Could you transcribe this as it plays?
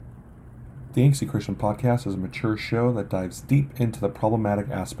The Angsty Christian Podcast is a mature show that dives deep into the problematic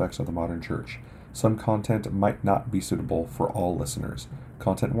aspects of the modern church. Some content might not be suitable for all listeners.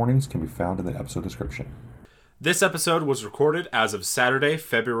 Content warnings can be found in the episode description. This episode was recorded as of Saturday,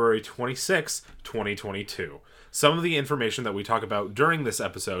 February 26, 2022. Some of the information that we talk about during this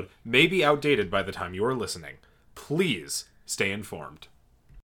episode may be outdated by the time you are listening. Please stay informed.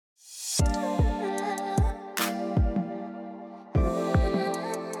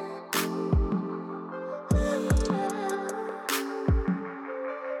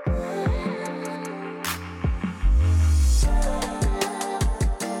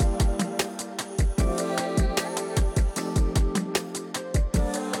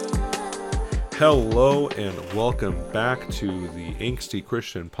 Hello and welcome back to the Angsty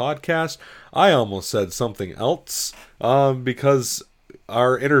Christian Podcast. I almost said something else because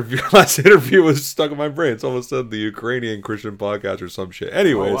our last interview was stuck in my brain. It's almost said the Ukrainian Christian Podcast or some shit.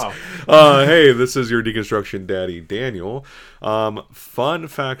 Anyways, Oh, wow. hey, this is your deconstruction daddy, Daniel. Fun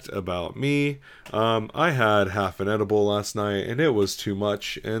fact about me, I had half an edible last night and it was too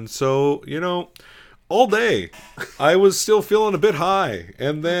much. And so, all day I was still feeling a bit high,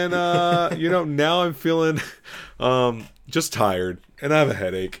 and then now I'm feeling just tired and I have a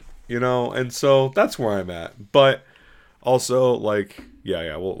headache, and so that's where I'm at. But also,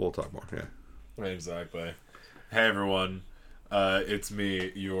 we'll talk more. Exactly. Hey everyone, it's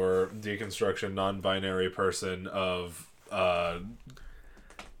me, your deconstruction non-binary person of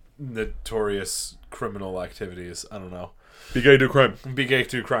notorious criminal activities. I don't know. Be gay, do crime. Be gay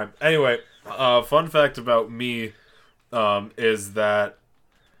to crime. Anyway, fun fact about me is that,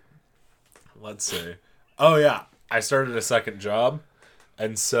 let's see. Oh yeah, I started a second job,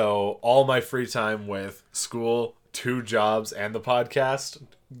 and so all my free time with school, 2 jobs, and the podcast,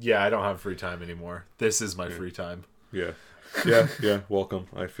 I don't have free time anymore. This is my free time. Yeah. Welcome.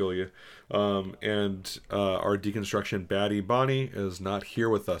 I feel you. And our deconstruction baddie Bonnie is not here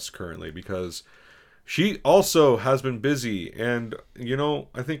with us currently because she also has been busy, and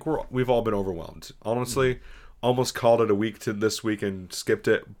I think we've all been overwhelmed. Honestly, almost called it a week to this week and skipped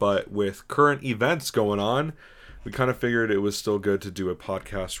it, but with current events going on, we kind of figured it was still good to do a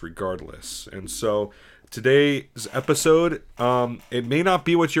podcast regardless. And so today's episode, it may not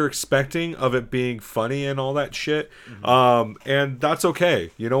be what you're expecting of it being funny and all that shit, and that's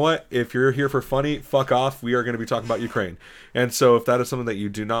okay. You know what? If you're here for funny, fuck off. We are going to be talking about Ukraine. And so if that is something that you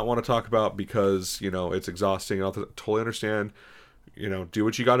do not want to talk about because, it's exhausting, I'll totally understand. Do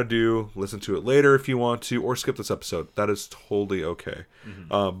what you got to do. Listen to it later if you want to, or skip this episode. That is totally okay.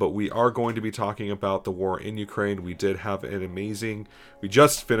 But we are going to be talking about the war in Ukraine. We just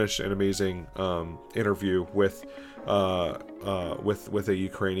finished an amazing interview with a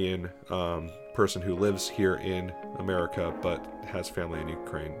Ukrainian person who lives here in America but has family in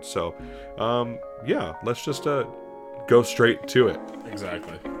Ukraine. So, let's just go straight to it.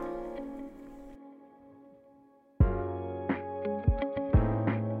 Exactly.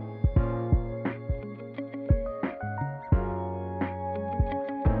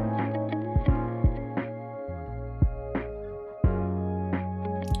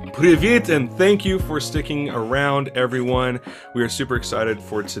 Привет, and thank you for sticking around, everyone. We are super excited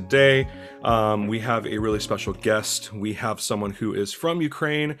for today. We have a really special guest. We have someone who is from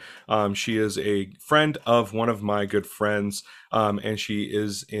Ukraine. She is a friend of one of my good friends, and she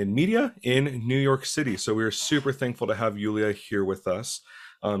is in media in New York City. So we are super thankful to have Yulia here with us.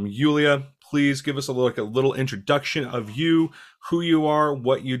 Yulia, please give us a little introduction of you, who you are,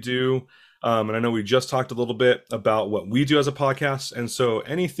 what you do. And I know we just talked a little bit about what we do as a podcast. And so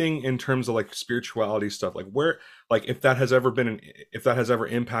anything in terms of spirituality stuff, if that has ever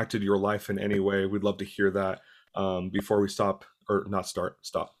impacted your life in any way, we'd love to hear that before we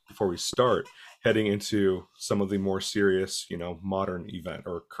before we start heading into some of the more serious, modern event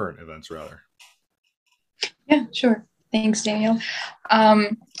or current events rather. Yeah, sure. Thanks, Daniel.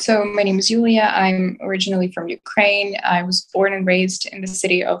 So my name is Yulia. I'm originally from Ukraine. I was born and raised in the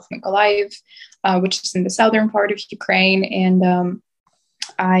city of Mykolaiv, which is in the southern part of Ukraine. And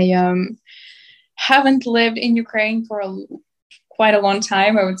I haven't lived in Ukraine for quite a long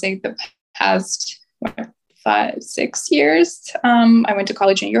time. I would say the past 5-6 years. I went to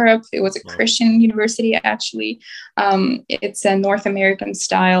college in Europe. It was a Christian university, actually. It's a North American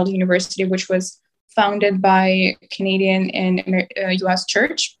styled university, which was founded by Canadian and U.S.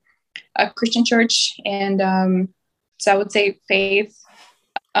 church, a Christian church. And so I would say faith,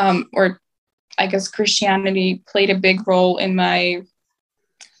 or I guess Christianity, played a big role in my,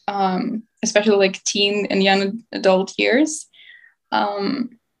 especially teen and young adult years. I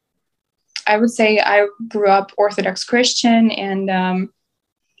would say I grew up Orthodox Christian, and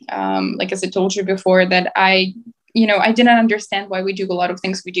Like as I told you before, that I didn't understand why we do a lot of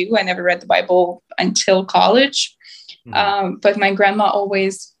things we do. I never read the Bible until college. But my grandma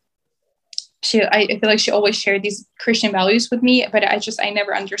always, I feel like she always shared these Christian values with me, but I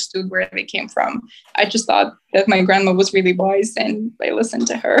never understood where they came from. I just thought that my grandma was really wise and I listened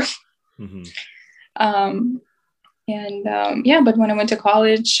to her. But when I went to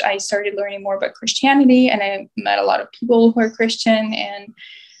college, I started learning more about Christianity, and I met a lot of people who are Christian. And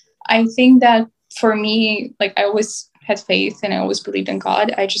I think that for me, like, I always had faith and I always believed in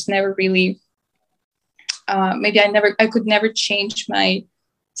God. I just never really, I could never change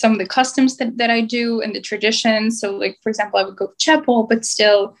some of the customs that I do and the traditions. So like, for example, I would go to chapel, but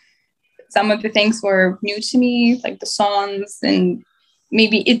still some of the things were new to me, like the songs, and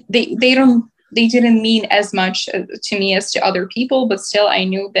maybe they didn't mean as much to me as to other people, but still I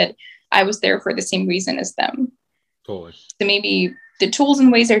knew that I was there for the same reason as them. Totally. So maybe the tools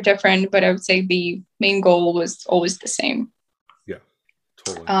and ways are different, but I would say the main goal was always the same. Yeah,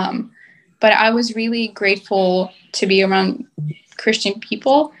 totally. But I was really grateful to be around Christian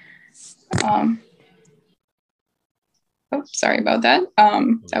people. Sorry about that.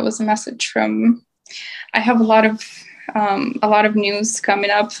 That was a message from, I have a lot of news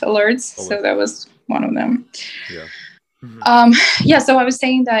coming up, alerts. So that was one of them. Yeah. So I was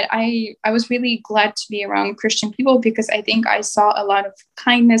saying that I was really glad to be around Christian people because I think I saw a lot of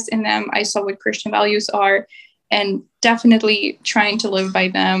kindness in them. I saw what Christian values are and definitely trying to live by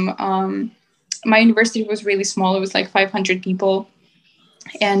them. My university was really small. It was like 500 people.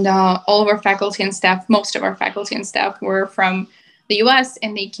 And all of our faculty and staff, most of our faculty and staff were from the US,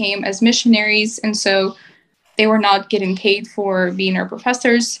 and they came as missionaries. And so they were not getting paid for being our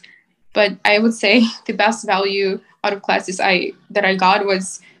professors. But I would say the best value out of classes that I got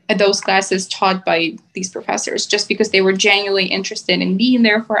was at those classes taught by these professors, just because they were genuinely interested in being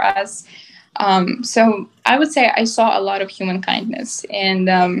there for us. So I would say I saw a lot of human kindness, and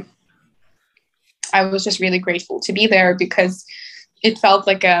I was just really grateful to be there because it felt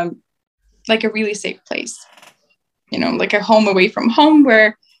like a really safe place, like a home away from home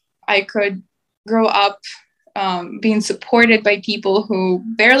where I could grow up being supported by people who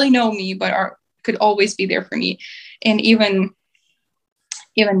barely know me, but could always be there for me. And even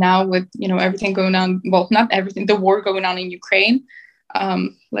now with, everything going on, well, not everything, the war going on in Ukraine,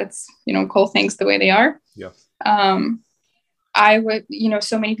 let's, call things the way they are. Yeah. I would,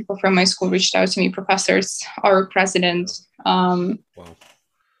 so many people from my school reached out to me, professors, our president. Wow.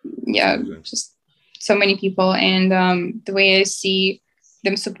 Yeah, just so many people. And the way I see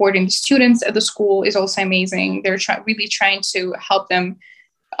them supporting the students at the school is also amazing. They're really trying to help them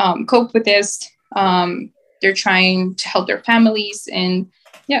cope with this. They're trying to help their families. And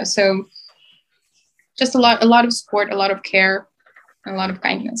yeah, so just a lot of support, a lot of care, and a lot of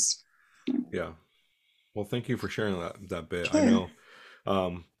kindness. Yeah. Well, thank you for sharing that bit. Sure. I know,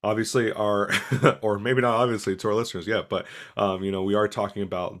 obviously or maybe not obviously to our listeners yet, but, we are talking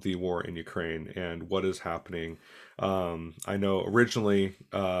about the war in Ukraine and what is happening. I know originally,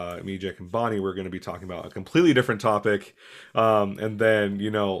 me, Jake, and Bonnie were going to be talking about a completely different topic. And then,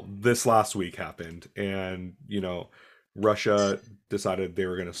 this last week happened and, Russia decided they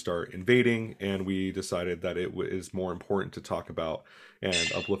were going to start invading, and we decided that it is more important to talk about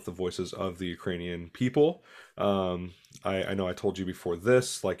and uplift the voices of the Ukrainian people. I know I told you before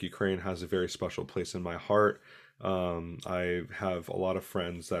this, like, Ukraine has a very special place in my heart. I have a lot of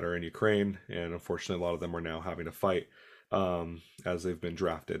friends that are in Ukraine, and unfortunately a lot of them are now having to fight as they've been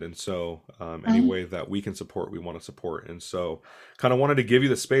drafted. And so any way that we can support, we want to support. And so kind of wanted to give you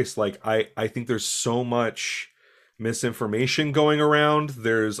the space. Like, I think there's so much misinformation going around.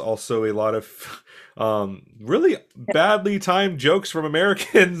 There's also a lot of really badly timed jokes from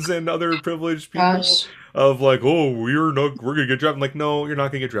Americans and other privileged people of like, oh, we're gonna get drafted. I'm like, no, you're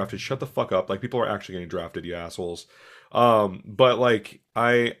not gonna get drafted. Shut the fuck up. Like, people are actually getting drafted, you assholes. But like,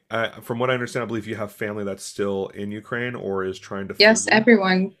 I from what I understand, I believe you have family that's still in Ukraine or is trying to Yes,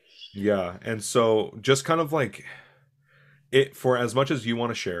 everyone. Yeah. And so just kind of like it, for as much as you want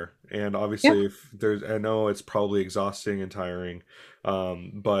to share, and obviously if there's, I know it's probably exhausting and tiring,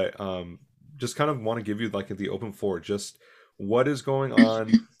 but just kind of want to give you like the open floor, just what is going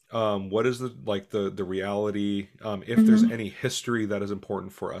on, what is the reality, if there's any history that is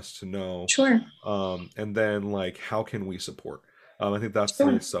important for us to know. Sure. And then like, how can we support? I think that's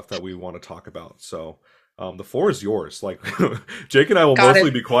the stuff that we want to talk about. So the floor is yours. Like, Jake and I will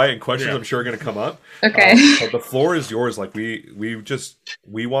mostly be quiet, and questions I'm sure are going to come up. Okay. But the floor is yours. Like, we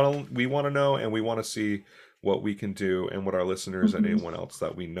want to know, and we want to see what we can do and what our listeners and anyone else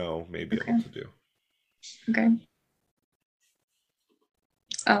that we know may be able to do. Okay.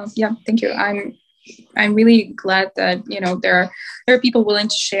 Yeah, thank you. I'm really glad that there are people willing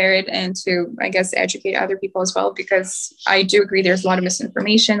to share it and to, I guess, educate other people as well, because I do agree there's a lot of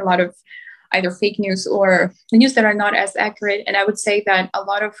misinformation, a lot of either fake news or the news that are not as accurate. And I would say that a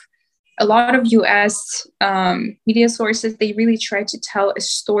lot of US media sources, they really try to tell a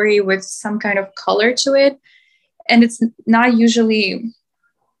story with some kind of color to it, and it's not usually.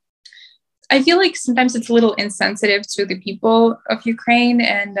 I feel like sometimes it's a little insensitive to the people of Ukraine,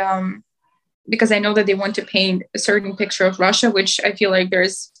 and because I know that they want to paint a certain picture of Russia, which I feel like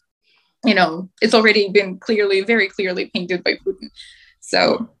it's already been very clearly painted by Putin.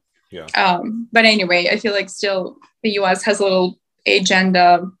 So, Yeah. But anyway, I feel like still the US has a little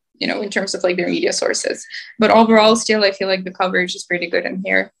agenda, in terms of like their media sources. But overall, still, I feel like the coverage is pretty good in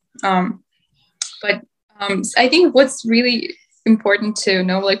here. But I think what's really important to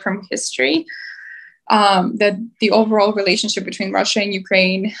know, like from history, that the overall relationship between Russia and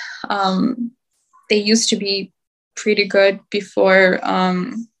Ukraine, they used to be pretty good before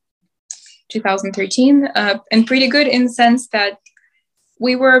 2013, and pretty good in the sense that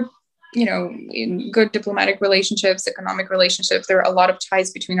we were, in good diplomatic relationships, economic relationships. There are a lot of ties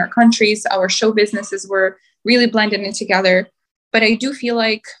between our countries. Our show businesses were really blended in together. But I do feel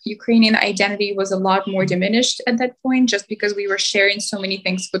like Ukrainian identity was a lot more diminished at that point, just because we were sharing so many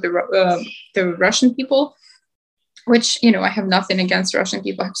things with the Russian people, which, I have nothing against Russian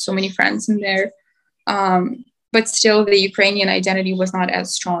people. I have so many friends in there. But still, the Ukrainian identity was not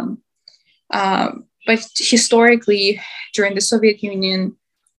as strong. But historically, during the Soviet Union,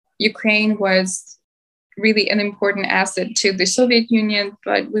 Ukraine was really an important asset to the Soviet Union,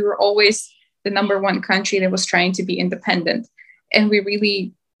 but we were always the number one country that was trying to be independent. And we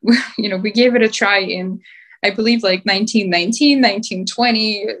really, we gave it a try in, I believe, like 1919,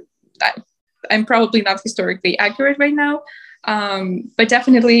 1920. I'm probably not historically accurate right now, but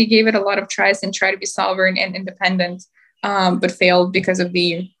definitely gave it a lot of tries and tried to be sovereign and independent, but failed because of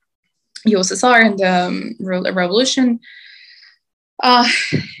the USSR and the revolution.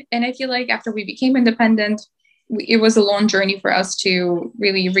 And I feel like after we became independent, it was a long journey for us to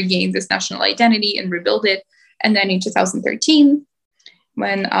really regain this national identity and rebuild it. And then in 2013,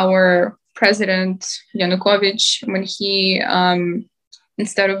 when our president Yanukovych, when he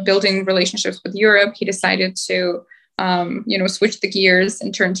instead of building relationships with Europe, he decided to switch the gears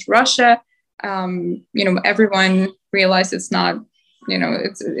and turn to Russia. Everyone realized it's not,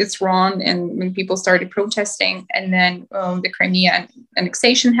 it's wrong, and when people started protesting, and then the Crimea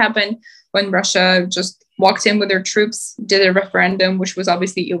annexation happened, when Russia just walked in with their troops, did a referendum, which was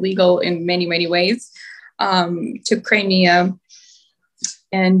obviously illegal in many, many ways, to Crimea.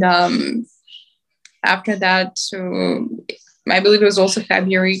 And after that, I believe it was also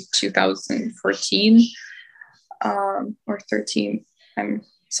February 2014 or 13. I'm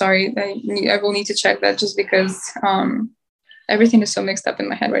sorry, I will need to check that, just because everything is so mixed up in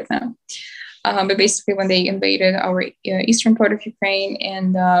my head right now. But basically, when they invaded our eastern part of Ukraine,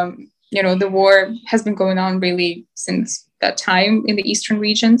 and the war has been going on really since that time in the eastern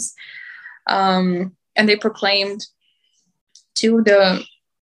regions, and they proclaimed two of the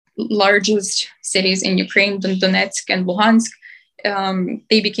largest cities in Ukraine, Donetsk and Luhansk.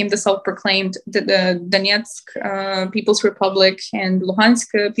 They became the self-proclaimed the Donetsk People's Republic and Luhansk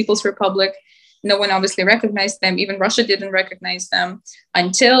People's Republic. No one obviously recognized them. Even Russia didn't recognize them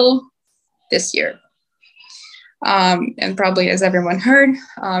until this year. And probably, as everyone heard,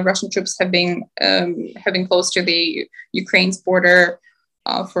 Russian troops have been close to the Ukraine's border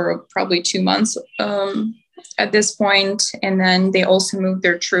for probably 2 months at this point. And then they also moved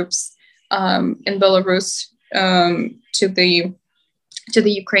their troops in Belarus to the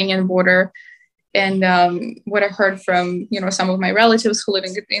Ukrainian border. And what I heard from some of my relatives who live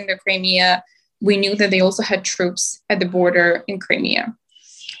in the Crimea, we knew that they also had troops at the border in Crimea.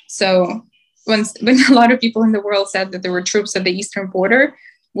 So when a lot of people in the world said that there were troops at the eastern border,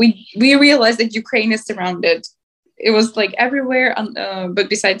 we realized that Ukraine is surrounded. It was like everywhere, but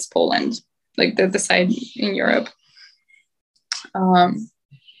besides Poland, like the side in Europe.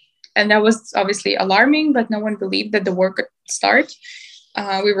 And that was obviously alarming, but no one believed that the war could start.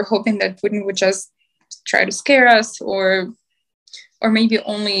 We were hoping that Putin would just try to scare us, or maybe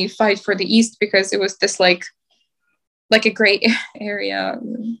only fight for the East, because it was this like a gray area,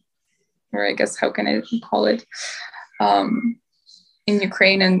 or I guess, how can I call it, in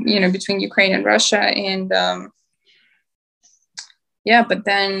Ukraine, and between Ukraine and Russia. And but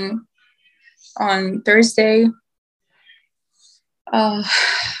then on Thursday, on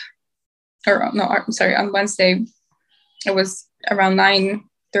Wednesday, it was around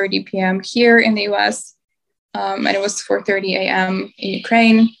 9:30 p.m. here in the US. and it was 4:30 a.m. in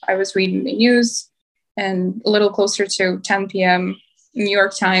Ukraine. I was reading the news, and a little closer to 10 p.m. New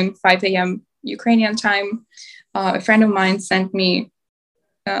York time, 5 a.m. Ukrainian time, a friend of mine sent me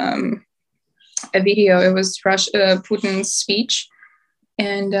a video. It was Putin's speech,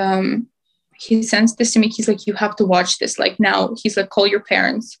 and he sends this to me. He's like, "You have to watch this, like now." He's like, "Call your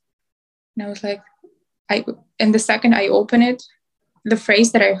parents." And I was like, and the second I open it, the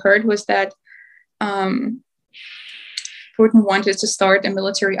phrase that I heard was that Putin wanted to start a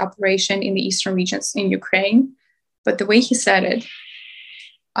military operation in the eastern regions in Ukraine. But the way he said it,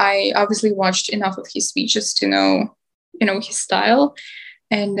 I obviously watched enough of his speeches to know, his style.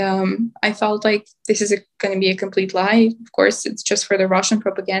 And I felt like this is going to be a complete lie. Of course, it's just for the Russian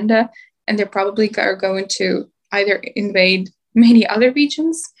propaganda. And they probably are going to either invade many other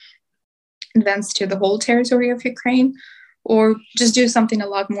regions, advance to the whole territory of Ukraine, or just do something a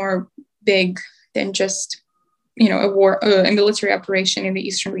lot more big than just, a military operation in the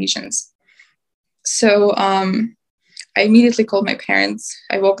eastern regions. So I immediately called my parents.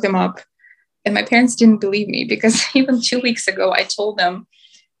 I woke them up, and my parents didn't believe me because even 2 weeks ago, I told them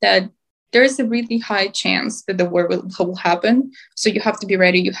that there is a really high chance that the war will happen. So you have to be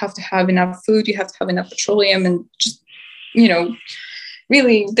ready. You have to have enough food. You have to have enough petroleum, and just,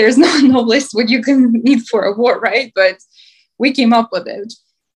 really, there's no list what you can need for a war, right? But we came up with it.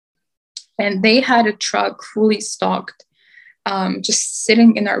 And they had a truck fully stocked, just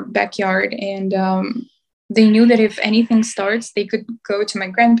sitting in our backyard. And they knew that if anything starts, they could go to my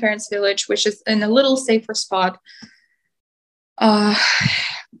grandparents' village, which is in a little safer spot.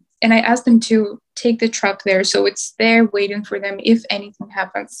 And I asked them to take the truck there. So it's there waiting for them if anything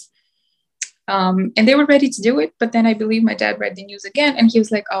happens. And they were ready to do it. But then I believe my dad read the news again. And he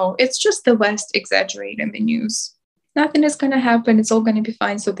was like, "Oh, it's just the West exaggerating the news. Nothing is going to happen. It's all going to be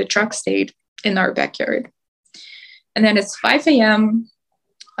fine." So the truck stayed in our backyard. And then it's 5 a.m.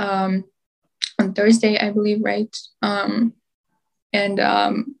 On Thursday, I believe, right? I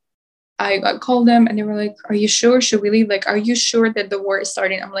called them, and they were like, "Are you sure? Should we leave? Like, are you sure that the war is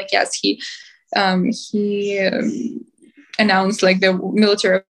starting?" I'm like, "Yes." He announced like the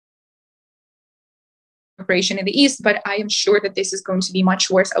military operation in the east, but I am sure that this is going to be much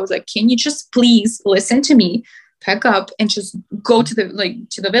worse. I was like, "Can you just please listen to me, pack up, and just go to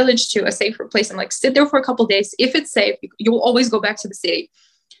the village, to a safer place, and like sit there for a couple of days. If it's safe, you'll always go back to the city."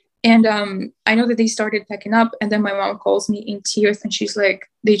 And I know that they started packing up, and then my mom calls me in tears, and she's like,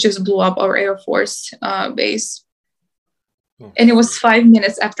 "They just blew up our Air Force base." Oh, and it was 5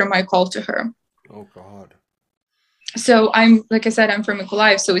 minutes after my call to her. Oh God. So like I said, I'm from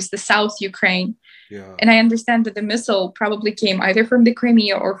Mykolaiv, so it's the South Ukraine. Yeah. And I understand that the missile probably came either from the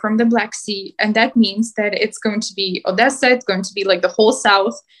Crimea or from the Black Sea. And that means that it's going to be Odessa, it's going to be like the whole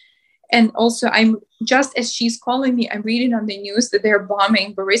South. And also, just as she's calling me, I'm reading on the news that they're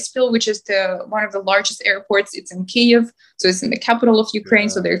bombing Boryspil, which is one of the largest airports. It's in Kyiv, so it's in the capital of Ukraine.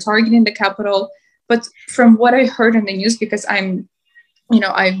 Yeah. So they're targeting the capital. But from what I heard on the news, because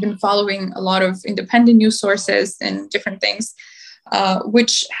I've been following a lot of independent news sources and different things,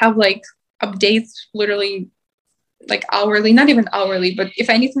 which have like updates literally like hourly, not even hourly, but if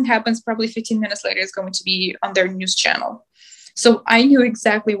anything happens, probably 15 minutes later, it's going to be on their news channel. So I knew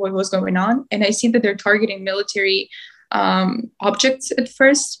exactly what was going on. And I see that they're targeting military objects at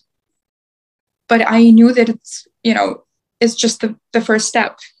first. But I knew that it's just the first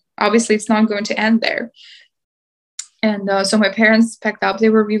step. Obviously, it's not going to end there. And so my parents packed up. They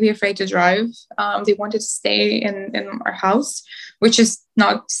were really afraid to drive. They wanted to stay in our house, which is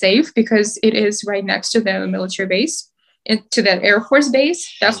not safe because it is right next to the military base, to that Air Force base.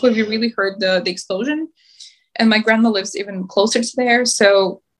 That's where we really heard the explosion. And my grandma lives even closer to there.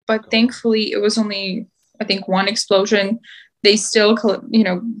 So, but thankfully, it was only, I think, one explosion. They still,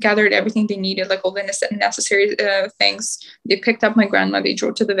 gathered everything they needed, like all the necessary things. They picked up my grandma. They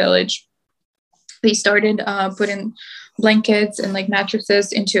drove to the village. They started putting blankets and like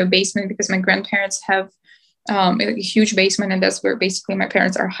mattresses into a basement because my grandparents have a huge basement, and that's where basically my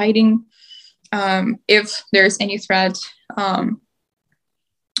parents are hiding if there's any threat.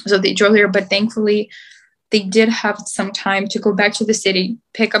 So they drove there, but thankfully they did have some time to go back to the city,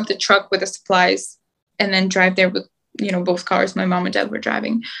 pick up the truck with the supplies, and then drive there with, both cars. My mom and dad were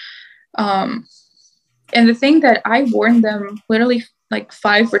driving. And the thing that I warned them literally like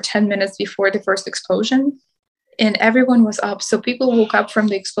 5 or 10 minutes before the first explosion, and everyone was up. So people woke up from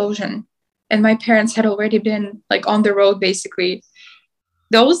the explosion, and my parents had already been like on the road, basically.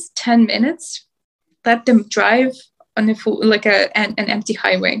 Those 10 minutes let them drive on an empty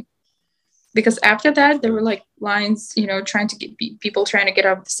highway. Because after that, there were like lines, trying to get people trying to get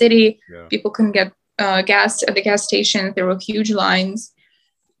out of the city. Yeah. People couldn't get gas at the gas station. There were huge lines,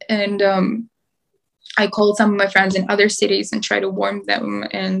 and I called some of my friends in other cities and tried to warn them,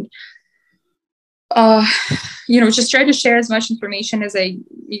 and just try to share as much information as I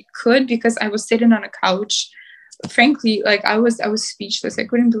could, because I was sitting on a couch. Frankly, like I was speechless. I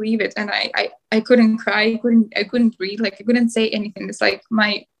couldn't believe it, and I couldn't cry. I couldn't breathe. Like I couldn't say anything. It's like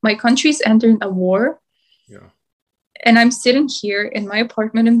my country's entering a war. Yeah. And I'm sitting here in my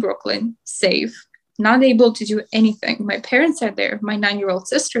apartment in Brooklyn, safe, not able to do anything. My parents are there. My 9-year-old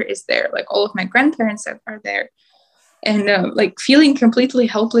sister is there. Like all of my grandparents are there. And like feeling completely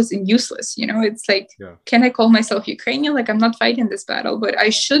helpless and useless. It's like, Can I call myself Ukrainian? Like I'm not fighting this battle, but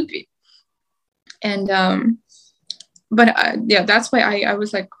I should be. And that's why I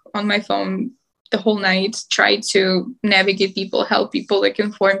was like on my phone the whole night, tried to navigate people, help people, like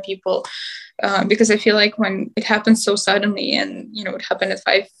inform people. Because I feel like when it happens so suddenly, and it happened at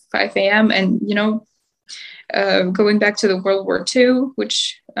 5 a.m. and going back to the World War II,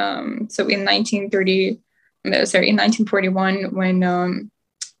 which so in 1941, when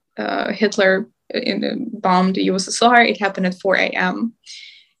Hitler bombed the USSR, it happened at 4 a.m.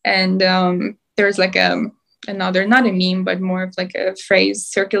 And there's like another, not a meme, but more of like a phrase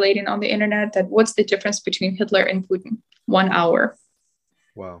circulating on the internet that what's the difference between Hitler and Putin? 1 hour.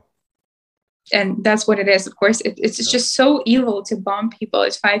 Wow. And that's what it is. Of course, it's just so evil to bomb people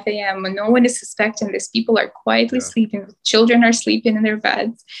at 5 a.m. when no one is suspecting this. People are quietly sleeping. Children are sleeping in their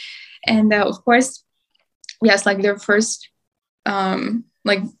beds. And of course, yes, like their first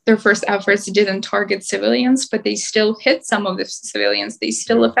efforts didn't target civilians, but they still hit some of the civilians. They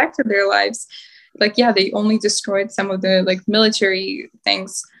still affected their lives. Like, they only destroyed some of the like military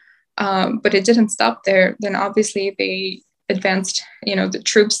things, but it didn't stop there. Then obviously they advanced, the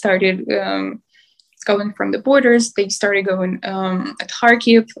troops started going from the borders. They started going at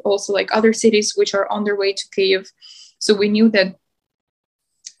Kharkiv, also like other cities which are on their way to Kyiv. So we knew that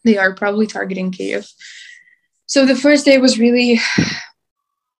they are probably targeting Kyiv. So the first day was really,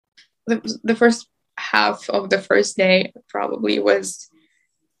 the first half of the first day probably was,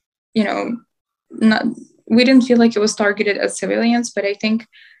 we didn't feel like it was targeted at civilians, but I think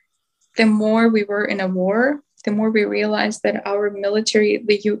the more we were in a war, the more we realized that our military,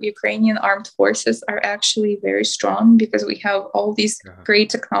 the Ukrainian armed forces, are actually very strong, because we have all these great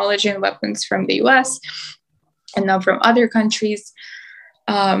technology and weapons from the US and now from other countries.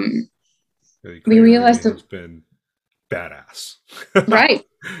 We realized that it's been badass. Right.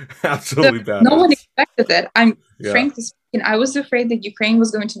 Absolutely badass. No one expected it. Frankly speaking, I was afraid that Ukraine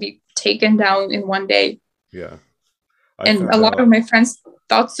was going to be taken down in one day. Yeah. And a lot of my friends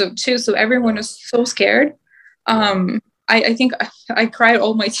thought so too. So everyone was so scared. I think I cried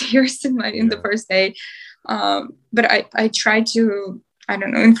all my tears in the first day. But I tried to,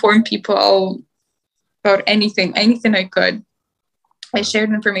 inform people about anything I could. I shared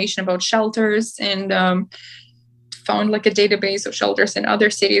information about shelters and found like a database of shelters in other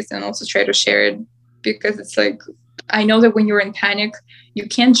cities, and also try to share it, because it's like, I know that when you're in panic, you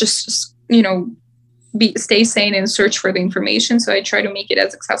can't just, stay sane and search for the information. So I try to make it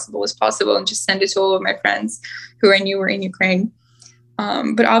as accessible as possible and just send it to all of my friends who I knew were in Ukraine.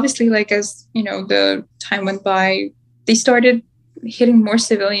 But obviously, like, as the time went by, they started hitting more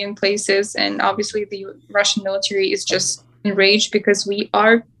civilian places, and obviously the Russian military is just enraged because we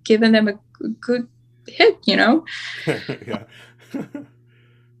are giving them a good hit, Yeah.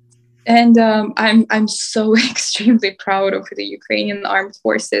 And I'm so extremely proud of the Ukrainian armed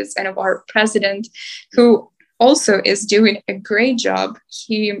forces and of our president, who also is doing a great job.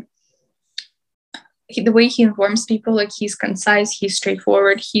 He the way he informs people, like, he's concise, he's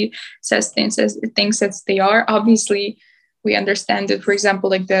straightforward, he says things as they are. Obviously, we understand that, for example,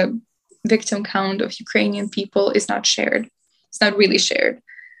 like the victim count of Ukrainian people is not shared. It's not really shared.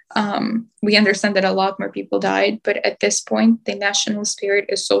 We understand that a lot more people died, but at this point, the national spirit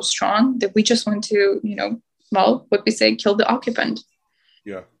is so strong that we just want to, what we say, kill the occupant.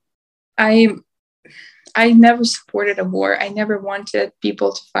 Yeah. I never supported a war. I never wanted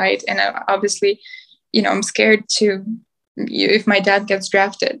people to fight. And obviously, I'm scared if my dad gets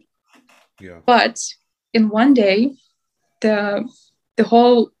drafted. Yeah. But in one day, the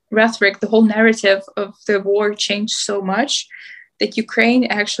whole rhetoric, the whole narrative of the war changed so much that Ukraine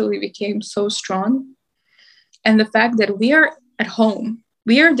actually became so strong. And the fact that we are at home,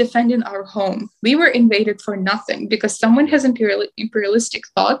 we are defending our home. We were invaded for nothing because someone has imperialistic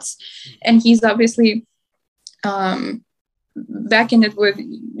thoughts, and he's obviously backing it with,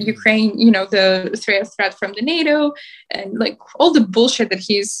 Ukraine, the threat from the NATO, and like all the bullshit that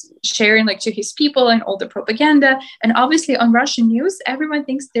he's sharing like to his people, and all the propaganda. And obviously on Russian news, everyone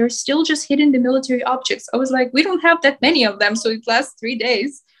thinks they're still just hitting the military objects. I was like, we don't have that many of them, so it lasts 3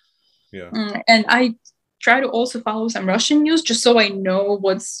 days. And I try to also follow some Russian news just so I know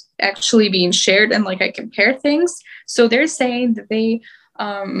what's actually being shared, and like I compare things. So they're saying that they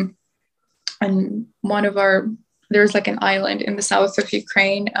and there's like an island in the south of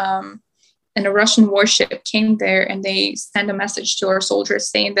Ukraine, and a Russian warship came there, and they sent a message to our soldiers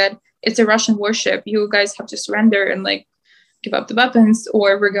saying that it's a Russian warship. You guys have to surrender and like give up the weapons,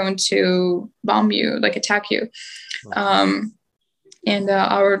 or we're going to bomb you, like attack you. And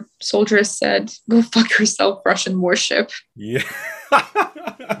our soldiers said, "Go fuck yourself, Russian warship." Yeah.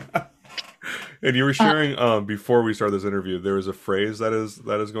 And you were sharing before we started this interview, there was a phrase that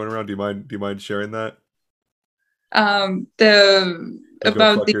is going around. Do you mind sharing that?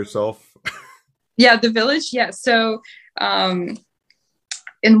 About fuck yourself. Yeah, the village. Yeah. So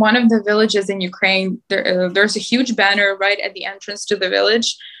in one of the villages in Ukraine, there's a huge banner right at the entrance to the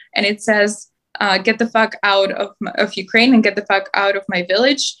village, and it says, "Get the fuck out of Ukraine and get the fuck out of my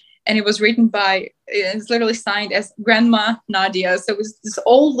village." And it was written it's literally signed as Grandma Nadia. So it was this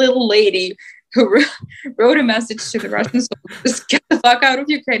old little lady who wrote a message to the Russians: "Just get the fuck out of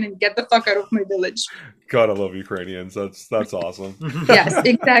Ukraine and get the fuck out of my village." God, I love Ukrainians. That's awesome. Yes,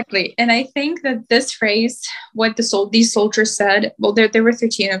 exactly. And I think that this phrase, what these soldiers said, well, there were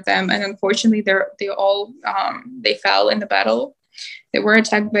 13 of them, and unfortunately, they all they fell in the battle. They were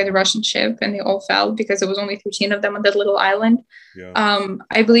attacked by the Russian ship, and they all fell because there was only 13 of them on that little island. Yeah.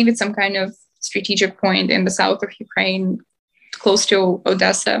 I believe it's some kind of strategic point in the south of Ukraine, close to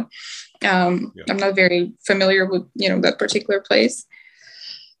Odessa. I'm not very familiar with that particular place.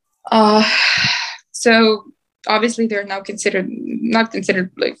 So obviously they're now not considered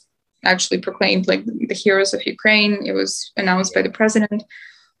like actually proclaimed like the heroes of Ukraine. It was announced by the president.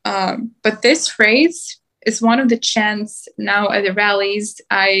 But this phrase is one of the chants now at the rallies.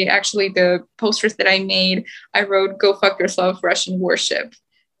 The posters that I made, I wrote, "Go fuck yourself, Russian warship."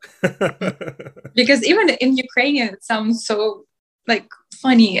 Because even in Ukrainian, it sounds so like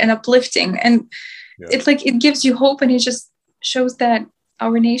funny and uplifting. And it's like, it gives you hope, and it just shows that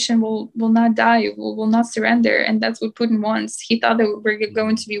our nation will not die, will not surrender. And that's what Putin wants. He thought that we're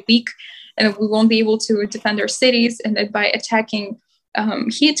going to be weak and we won't be able to defend our cities. And that by attacking,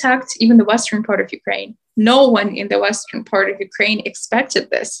 he attacked even the western part of Ukraine. No one in the western part of Ukraine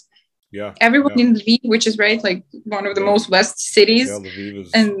expected this. Yeah. Everyone in Lviv, which is like one of the most west cities. Yeah,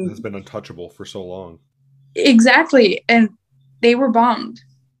 Lviv has been untouchable for so long. Exactly. And they were bombed.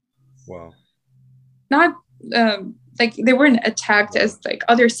 Wow. Not like they weren't attacked as like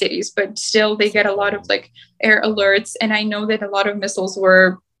other cities, but still they get a lot of like air alerts. And I know that a lot of missiles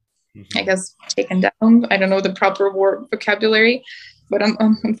were, I guess, taken down. I don't know the proper war vocabulary, but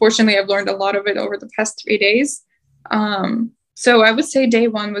unfortunately I've learned a lot of it over the past 3 days. So I would say day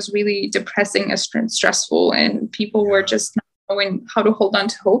one was really depressing and stressful, and people were just not knowing how to hold on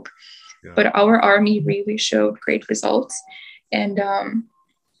to hope. Yeah. But our army really showed great results. And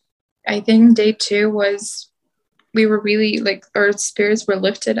I think day two was, we were really like, our spirits were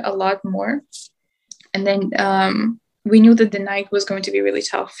lifted a lot more. And then we knew that the night was going to be really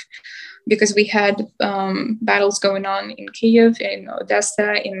tough because we had battles going on in Kyiv, in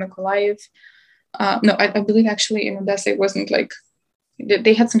Odessa, in Mykolaiv. No, I believe actually in Odessa it wasn't like,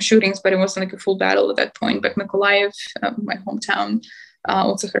 they had some shootings, but it wasn't like a full battle at that point. But Mykolaiv, my hometown,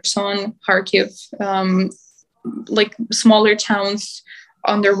 also Kherson, Kharkiv, like smaller towns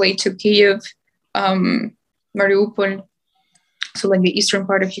on their way to Kyiv, Mariupol, so like the eastern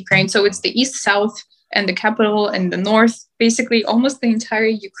part of Ukraine. So it's the east, south, and the capital, and the north, basically almost the entire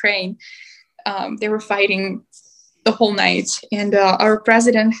Ukraine. They were fighting the whole night. And our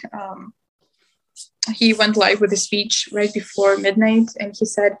president, he went live with a speech right before midnight, and he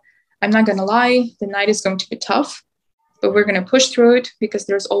said, "I'm not going to lie, the night is going to be tough, but we're going to push through it because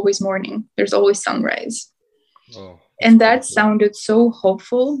there's always morning. There's always sunrise." Oh, and that sounded so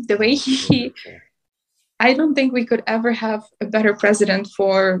hopeful. The way I don't think we could ever have a better president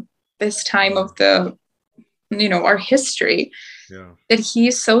for this time of our history. Yeah. That he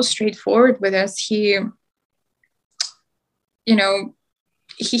is so straightforward with us. He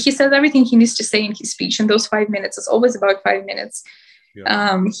says everything he needs to say in his speech in those 5 minutes. It's always about 5 minutes.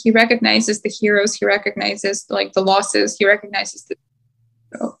 Yeah. He recognizes the heroes. He recognizes like the losses. He recognizes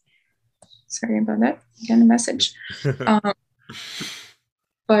sorry about that. Again, a message.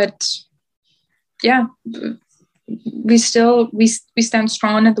 But yeah, we still we stand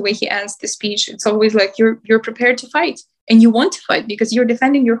strong in the way he ends the speech. It's always like you're prepared to fight, and you want to fight because you're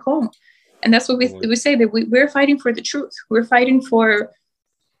defending your home. And that's what we say, that we're fighting for the truth. We're fighting for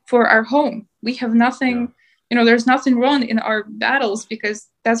our home. We have nothing, there's nothing wrong in our battles because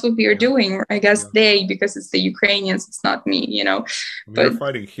that's what we are doing. I guess they, because it's the Ukrainians, it's not me, But you're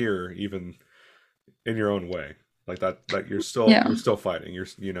fighting here, even in your own way, like that you're still fighting.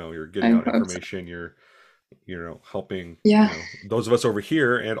 You're getting out information. You're helping those of us over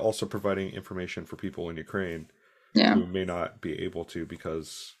here, and also providing information for people in Ukraine who may not be able to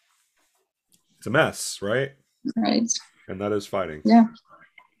because it's a mess, right? Right. And that is fighting.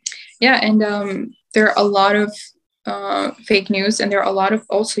 Yeah, and there are a lot of fake news, and there are a lot of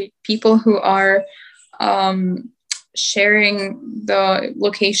also people who are sharing the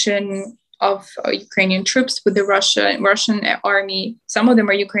location of Ukrainian troops with the Russian army. Some of them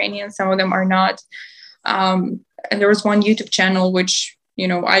are Ukrainian, some of them are not. And there was one YouTube channel which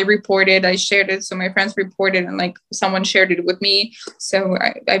I reported, I shared it, so my friends reported, and like someone shared it with me. So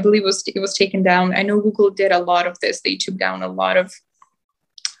I believe it was taken down. I know Google did a lot of this. They took down a lot of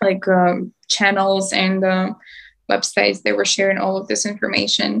like channels and websites. They were sharing all of this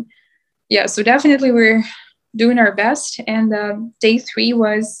information. Yeah, so definitely we're doing our best. And day 3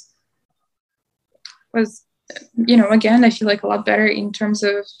 was again, I feel like a lot better in terms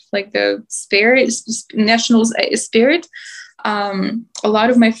of like the spirit, national spirit. A lot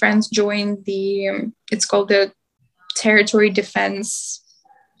of my friends joined it's called the Territory Defense,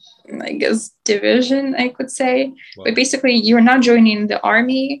 I guess, division, I could say. Wow. But basically, you're not joining the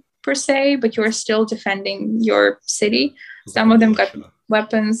army per se, but you're still defending your city. Some of them got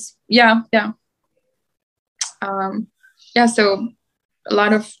weapons. Yeah. So a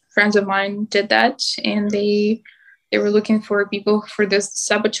lot of friends of mine did that, and they were looking for people for this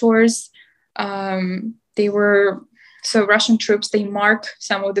saboteurs. So Russian troops, they mark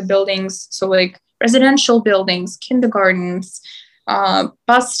some of the buildings, so like residential buildings, kindergartens,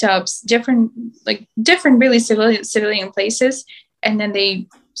 bus stops, different really civilian places, and then they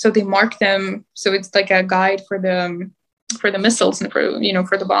mark them, so it's like a guide for the missiles and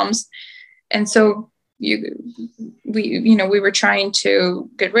for the bombs. And so we were trying to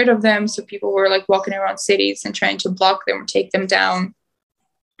get rid of them, so people were like walking around cities and trying to block them or take them down.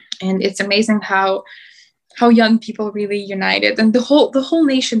 And it's amazing how young people really united, and the whole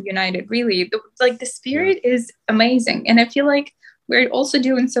nation united, really. The spirit is amazing. And I feel like we're also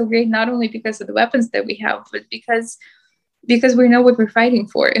doing so great, not only because of the weapons that we have, but because we know what we're fighting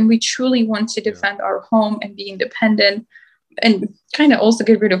for, and we truly want to defend our home and be independent, and kind of also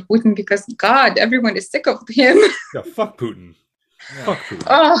get rid of Putin, because God, everyone is sick of him. Yeah, fuck Putin. Yeah. Fuck Putin.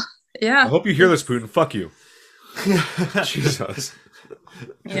 Oh, yeah. I hope you hear this, Putin. Fuck you. Jesus.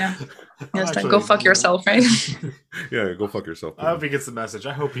 Yeah. Yes, like, go fuck yourself, right? Yeah, go fuck yourself. I hope he gets the message.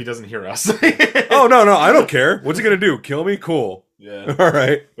 I hope he doesn't hear us. Oh, no, I don't care. What's he going to do? Kill me? Cool. Yeah. All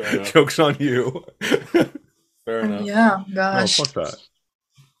right. Joke's on you. Fair enough. Yeah, gosh. No, fuck that.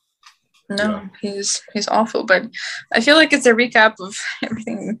 No, he's awful. But I feel like it's a recap of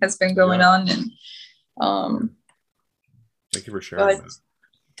everything that has been going on. And thank you for sharing that.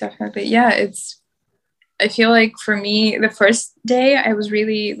 Definitely. Yeah, I feel like for me, the first day I was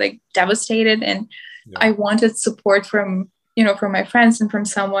really like devastated, and I wanted support from my friends and from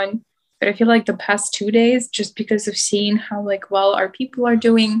someone. But I feel like the past 2 days, just because of seeing how like well our people are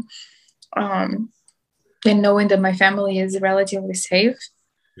doing, and knowing that my family is relatively safe,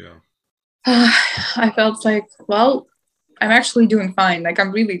 I felt like, well, I'm actually doing fine. Like,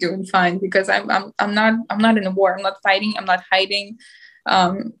 I'm really doing fine, because I'm not in a war. I'm not fighting. I'm not hiding.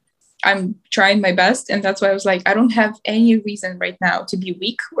 I'm trying my best. And that's why I was like, I don't have any reason right now to be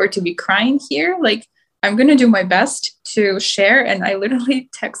weak or to be crying here. Like, I'm going to do my best to share. And I literally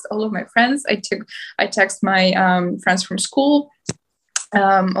text all of my friends. I text my friends from school.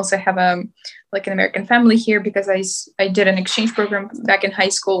 Also have an American family here, because I did an exchange program back in high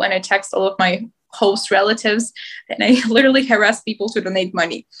school, and I text all of my host relatives, and I literally harass people to donate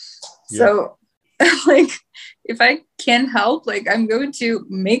money. So like, if I can help, like, I'm going to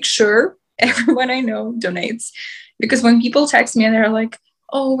make sure everyone I know donates, because when people text me and they're like,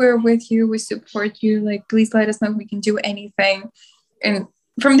 oh, we're with you, we support you, like, please let us know if we can do anything. And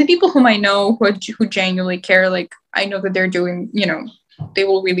from the people whom I know who genuinely care, like, I know that they're doing, they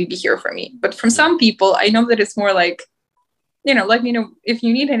will really be here for me. But from some people, I know that it's more like, let me know if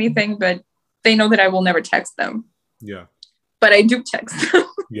you need anything, but they know that I will never text them. Yeah. But I do text them.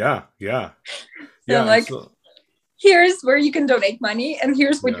 Yeah. So like, here's where you can donate money, and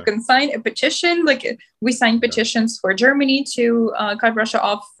here's where you can sign a petition. Like, we signed petitions for Germany to cut Russia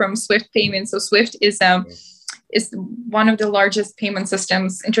off from SWIFT payments. So SWIFT is is one of the largest payment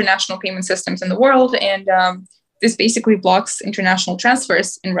systems, international payment systems in the world. And this basically blocks international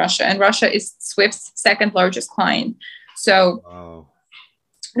transfers in Russia. And Russia is SWIFT's second largest client. So Wow.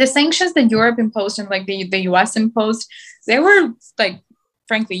 the sanctions that Europe imposed and like the US imposed, they were like,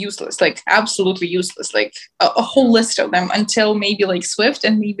 frankly, useless, like absolutely useless, like a whole list of them until maybe like SWIFT,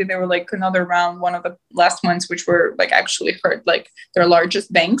 and maybe there were like another round, one of the last ones, which were like actually hurt like their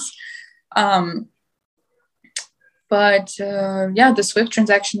largest banks. But the SWIFT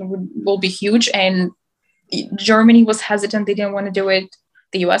transaction will be huge, and Germany was hesitant. They didn't want to do it.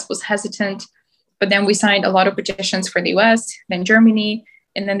 The US was hesitant, but then we signed a lot of petitions for the US, then Germany,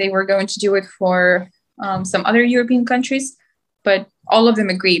 and then they were going to do it for some other European countries, but all of them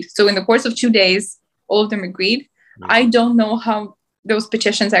agreed. So in the course of 2 days, all of them agreed. I don't know how those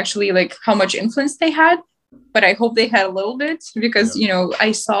petitions actually, like how much influence they had, but I hope they had a little bit, because, you know,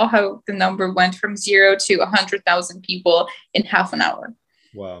 I saw how the number went from 0 to 100,000 people in half an hour.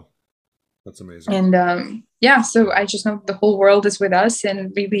 Wow. That's amazing. And so I just know the whole world is with us,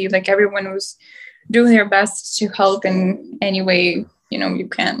 and really like everyone was doing their best to help in any way, you know, you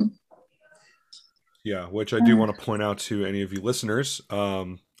can. Yeah, which I do want to point out to any of you listeners.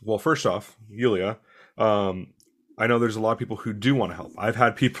 Well, first off, Yulia, I know there's a lot of people who do want to help. I've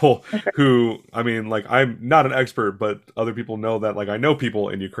had people who, I mean, like, I'm not an expert, but other people know that, like, I know people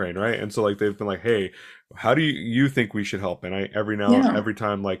in Ukraine, right? And so, like, they've been like, hey, how do you think we should help? And I every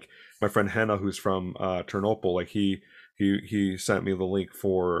time, like, my friend Henna, who's from Ternopil, like, he sent me the link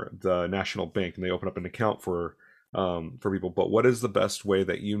for the National Bank, and they open up an account for people. But what is the best way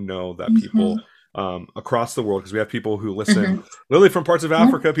that you know that people across the world, because we have people who listen literally from parts of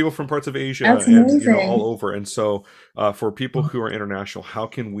Africa, people from parts of Asia, and you know, all over. And so for people who are international, how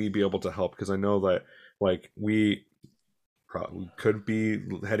can we be able to help? Because I know that, like, we could be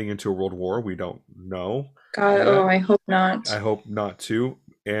heading into a world war. We don't know. God, I hope not. I hope not too.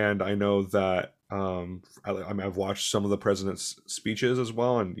 And I know that I mean, I've watched some of the president's speeches as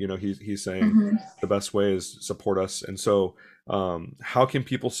well, and you know, he's saying the best way is support us. And so how can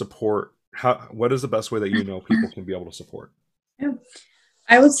people support? What is the best way that you know people can be able to support? Yeah,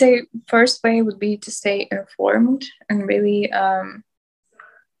 I would say first way would be to stay informed and really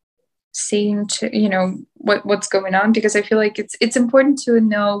seeing to, you know, what's going on, because I feel like it's important to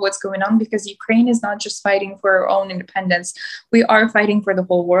know what's going on, because Ukraine is not just fighting for our own independence. We are fighting for the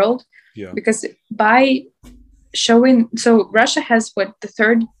whole world. Yeah. Because by showing, so Russia has the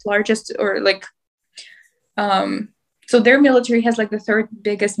third largest, or like so their military has like the third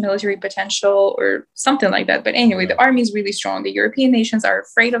biggest military potential or something like that. But anyway, the army is really strong. The European nations are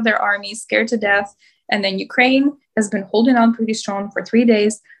afraid of their armies, scared to death. And then Ukraine has been holding on pretty strong for 3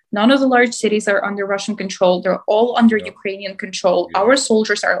 days. None of the large cities are under Russian control. They're all under Ukrainian control. Our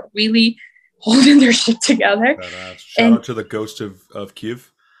soldiers are really holding their shit together. Shout out to the ghost of Kyiv.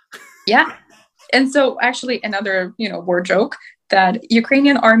 Yeah. And so actually another, you know, war joke, that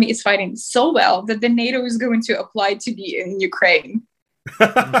Ukrainian army is fighting so well that the NATO is going to apply to be in Ukraine. That's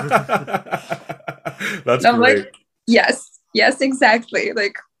great. Like, yes, exactly.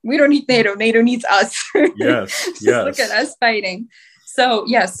 Like, we don't need NATO. NATO needs us. Yes. Look at us fighting. So,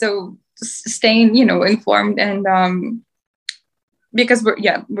 so staying, you know, informed, and because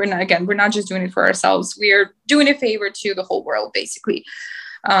we're not just doing it for ourselves. We're doing a favor to the whole world, basically.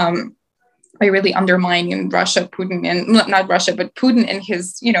 By really undermining Russia, Putin, and not Russia, but Putin and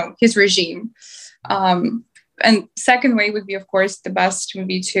his regime. And second way would be, of course, the best would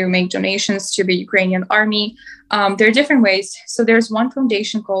be to make donations to the Ukrainian army. There are different ways. So there's one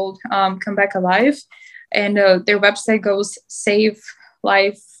foundation called Come Back Alive, and their website goes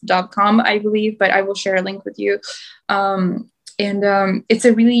savelife.com, I believe, but I will share a link with you. And it's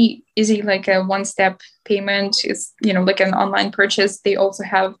a really easy, like a one-step payment. It's, you know, like an online purchase. They also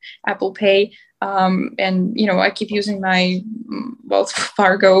have Apple Pay. And, you know, I keep using my Wells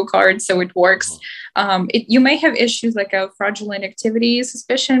Fargo card, so it works. You may have issues like a fraudulent activity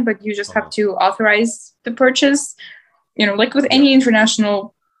suspicion, but you just have to authorize the purchase, you know, like with any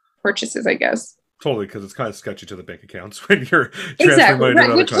international purchases, I guess. Totally, because it's kind of sketchy to the bank accounts when you're transferring money to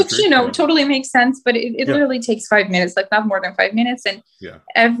another country. Which, you know, totally makes sense, but it literally takes 5 minutes, like not more than 5 minutes, and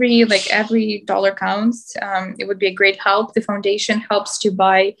every dollar counts. It would be a great help. The foundation helps to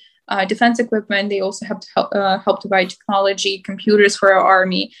buy defense equipment. They also have to help to buy technology, computers for our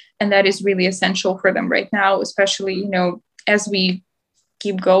army, and that is really essential for them right now, especially, you know, as we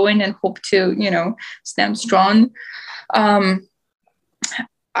keep going and hope to, you know, stand strong.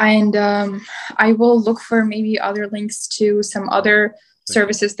 And I will look for maybe other links to some other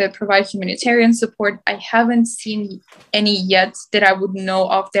services that provide humanitarian support. I haven't seen any yet that I would know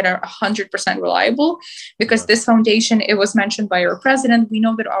of that are 100% reliable, because this foundation, it was mentioned by our president. We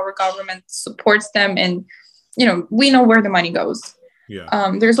know that our government supports them, and we know where the money goes.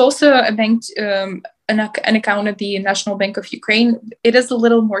 There's also a bank, an account at the National Bank of Ukraine. It is a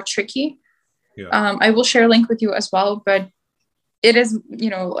little more tricky. I will share a link with you as well, but it is,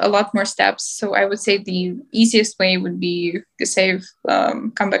 a lot more steps. So I would say the easiest way would be the Save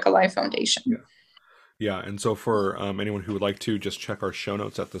Come Back Alive Foundation. Yeah, and so for anyone who would like to, just check our show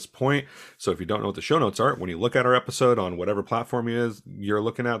notes at this point. So if you don't know what the show notes are, when you look at our episode on whatever platform you're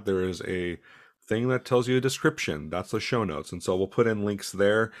looking at, there is a thing that tells you a description. That's the show notes. And so we'll put in links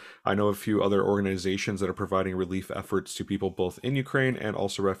there. I know a few other organizations that are providing relief efforts to people both in Ukraine and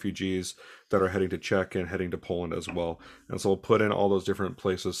also refugees that are heading to Czech and heading to Poland as well. And so we'll put in all those different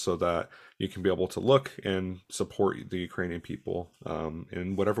places so that you can be able to look and support the Ukrainian people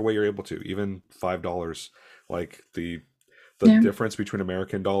in whatever way you're able to, even $5. Like the difference between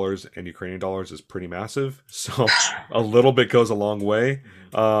American dollars and Ukrainian dollars is pretty massive. So a little bit goes a long way.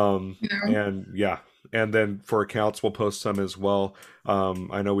 And then for accounts, we'll post some as well.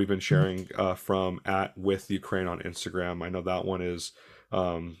 I know we've been sharing from @withukraine on Instagram. I know that one is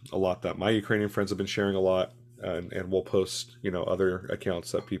a lot that my Ukrainian friends have been sharing a lot. And we'll post, other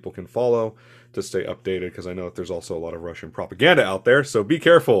accounts that people can follow to stay updated, because I know that there's also a lot of Russian propaganda out there. So be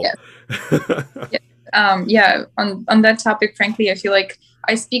careful. On that topic, frankly, I feel like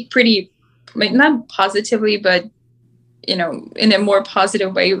I speak pretty, not positively, but in a more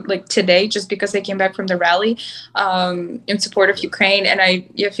positive way, like today, just because I came back from the rally in support of Ukraine, and I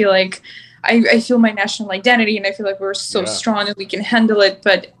feel like I feel my national identity, and I feel like we're so strong and we can handle it.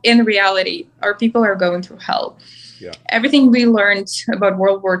 But in reality, our people are going through hell. Everything we learned about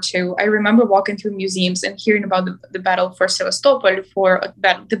World War II, I remember walking through museums and hearing about the battle for Sevastopol,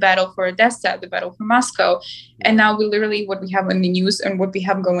 the battle for Odessa, the battle for Moscow. And now what we have on the news and what we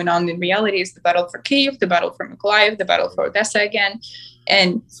have going on in reality is the battle for Kyiv, the battle for Mykolaiv, the battle for Odessa again.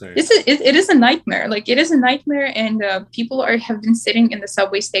 And it is a nightmare. Like, it is a nightmare. And people have been sitting in the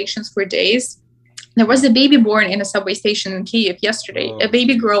subway stations for days. There was a baby born in a subway station in Kyiv yesterday, a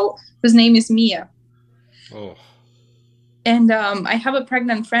baby girl whose name is Mia. And I have a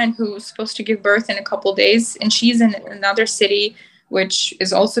pregnant friend who's supposed to give birth in a couple days, and she's in another city which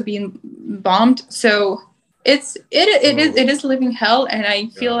is also being bombed. So it is living hell, and I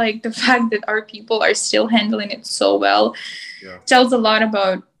feel like the fact that our people are still handling it so well tells a lot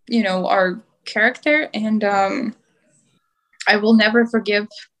about our character. And I will never forgive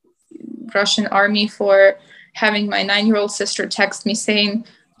Russian army for having my 9-year-old sister text me saying,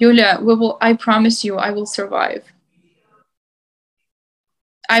 "Yulia, I promise you, I will survive.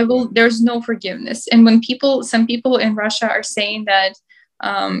 There's no forgiveness." And when some people in Russia are saying that,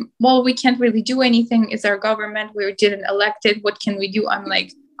 we can't really do anything, it's our government, we didn't elect it, what can we do? I'm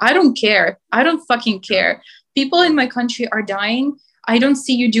like, I don't care. I don't fucking care. People in my country are dying. I don't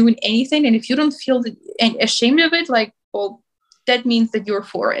see you doing anything. And if you don't feel ashamed of it, that means that you're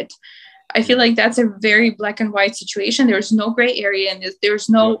for it. I feel like that's a very black and white situation. There's no gray area in this. There's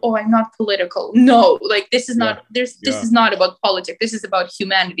no, I'm not political. No, this is not, this is not about politics. This is about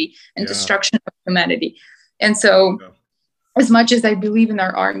humanity and destruction of humanity. And so as much as I believe in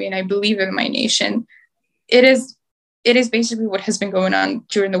our army and I believe in my nation, it is basically what has been going on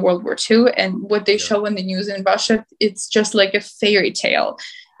during the World War II, and what they show in the news in Russia. It's just like a fairy tale.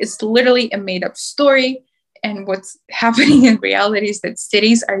 It's literally a made up story. And what's happening in reality is that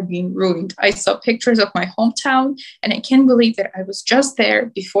cities are being ruined. I saw pictures of my hometown, and I can't believe that I was just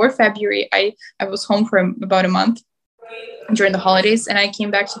there before February. I was home for about a month during the holidays, and I came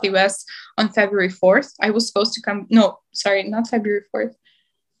back to the US on February 4th. I was supposed to come, no, sorry, not February 4th.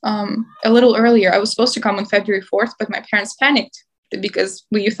 A little earlier. I was supposed to come on February 4th, but my parents panicked because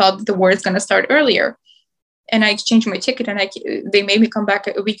we thought that the war is going to start earlier. And I exchanged my ticket, and they made me come back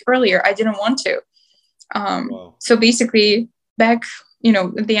a week earlier. I didn't want to. So basically back,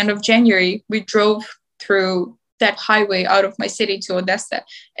 at the end of January, we drove through that highway out of my city to Odessa.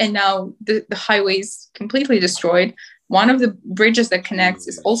 And now the highway is completely destroyed. One of the bridges that connects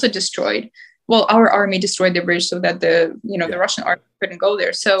is also destroyed. Well, our army destroyed the bridge so that the Russian army couldn't go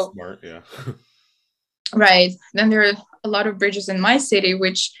there. So smart, yeah. Right. Then there are a lot of bridges in my city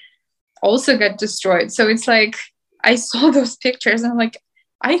which also got destroyed. So it's like, I saw those pictures and I'm like,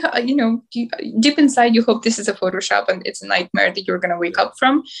 deep inside you hope this is a Photoshop and it's a nightmare that you're going to wake up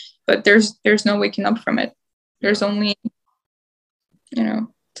from, but there's no waking up from it. There's only,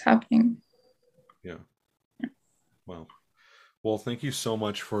 it's happening. Yeah. Well, Well, thank you so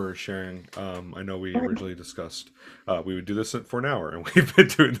much for sharing. I know we originally discussed we would do this for an hour, and we've been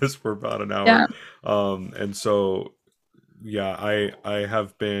doing this for about an hour. Yeah. And so, yeah, I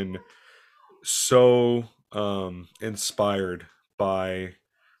have been so inspired by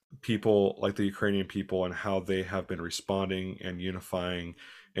people like the Ukrainian people and how they have been responding and unifying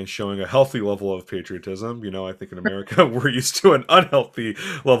and showing a healthy level of patriotism. I think in America we're used to an unhealthy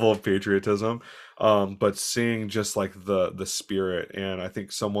level of patriotism, but seeing just like the spirit. And I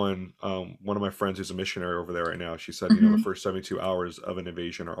think one of my friends who's a missionary over there right now, she said, the Hmm. first 72 hours of an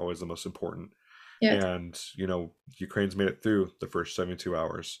invasion are always the most important. Yes. And Ukraine's made it through the first 72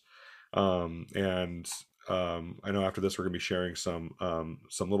 hours. And I know after this we're gonna be sharing some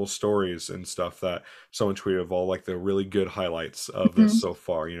little stories and stuff that someone tweeted of all like the really good highlights of this Hmm. so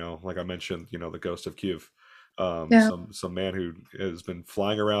far. Like I mentioned, the Ghost of Kiev, Yeah. some man who has been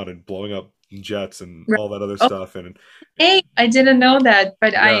flying around and blowing up jets and Right. all that other Oh, stuff. And hey, I didn't know that,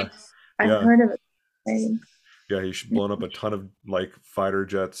 but yeah, I yeah, heard of it. Right. yeah, he's blown up a ton of like fighter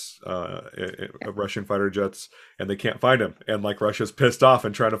jets, Russian fighter jets, and they can't find him. And like Russia's pissed off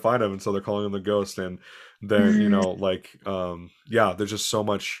and trying to find him, and so they're calling him the Ghost. And then Mm, yeah, there's just so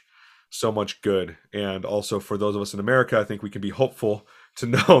much good. And also for those of us in America, I think we can be hopeful to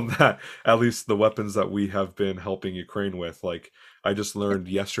know that at least the weapons that we have been helping Ukraine with, like I just learned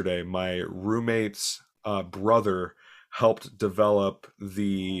yesterday, my roommate's brother helped develop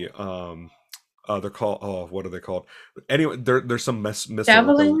they're called, oh, what are they called? Anyway, there's some missile like a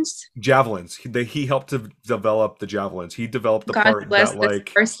javelins. javelins. He helped to develop the javelins. He developed the God part bless this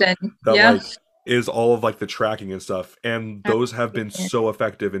person. that Yeah. like is all of like the tracking and stuff, and those have been so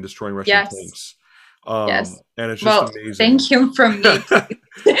effective in destroying Russian Yes. tanks. Yes. And it's just Well, amazing. thank you from me.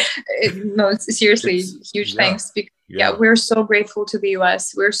 No, seriously, It's huge yeah, thanks. Because, yeah, yeah, we're so grateful to the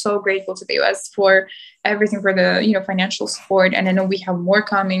US. We're so grateful to the US for everything, for the financial support, and I know we have more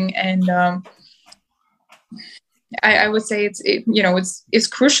coming. And I would say it's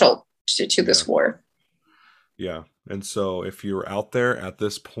crucial to yeah. this war. Yeah. And so if you're out there at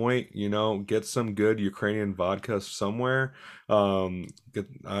this point, get some good Ukrainian vodka somewhere. I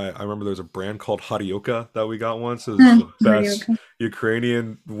remember there's a brand called Harioka that we got once. It was the Are you best okay?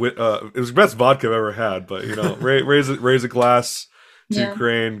 Ukrainian, it was the best vodka I've ever had. But, raise a glass to Yeah.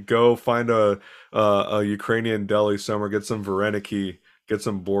 Ukraine. Go find a Ukrainian deli somewhere. Get some Vareniki. Get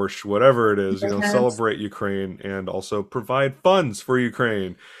some borscht, whatever it is. Yes. Celebrate Ukraine and also provide funds for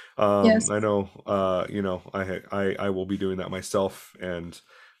Ukraine. Yes. I know, I will be doing that myself, and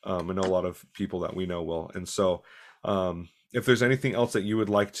I know a lot of people that we know will. And so, if there's anything else that you would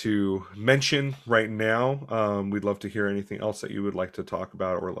like to mention right now, we'd love to hear anything else that you would like to talk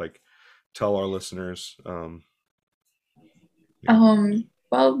about or like tell our listeners. Yeah,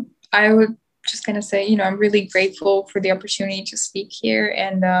 Well, I would just kind of say, I'm really grateful for the opportunity to speak here.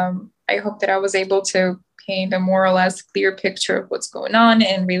 And I hope that I was able to paint a more or less clear picture of what's going on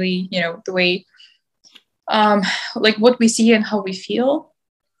and really, the way, like what we see and how we feel,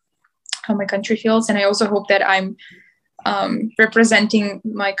 how my country feels. And I also hope that I'm representing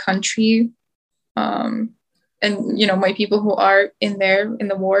my country and, my people who are in there in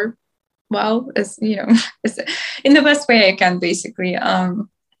the war well, as, as in the best way I can, basically.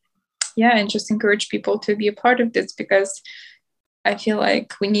 Yeah, and just encourage people to be a part of this because I feel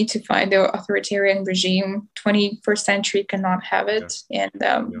like we need to find the authoritarian regime. 21st century cannot have yeah, it, and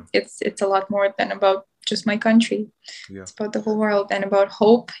yeah, it's a lot more than about just my country. yeah, It's about the whole world and about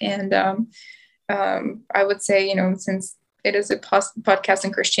hope. And I would say, since it is a podcast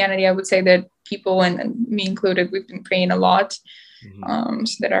in Christianity, I would say that people and me included, we've been praying a lot hmm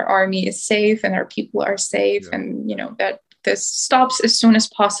so that our army is safe and our people are safe, yeah, and that this stops as soon as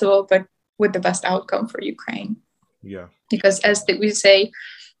possible, but with the best outcome for Ukraine. yeah, Because as we say,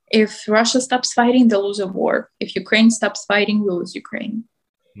 if Russia stops fighting, they'll lose a war. If Ukraine stops fighting, we'll lose Ukraine.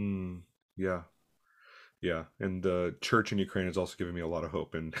 yeah. Yeah, and the church in Ukraine has also given me a lot of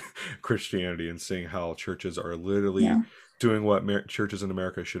hope in Christianity and seeing how churches are literally Yeah, doing what churches in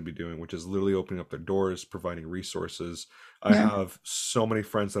America should be doing, which is literally opening up their doors, providing resources. I yeah, have so many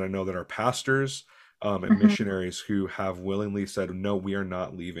friends that I know that are pastors and mm-hmm. missionaries who have willingly said, "No, we are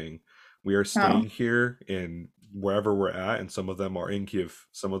not leaving. We are Oh, staying here in wherever we're at." And some of them are in Kiev,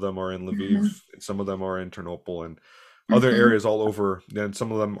 some of them are in Lviv, mm-hmm. and some of them are in Ternopil, and other Mm-hmm. areas all over. Then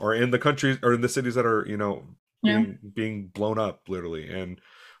some of them are in the countries or in the cities that are Yeah, being blown up literally. And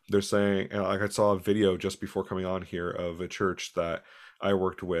they're saying, like I saw a video just before coming on here of a church that I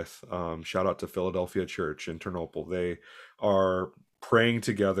worked with. Shout out to Philadelphia Church in Ternopil. They are praying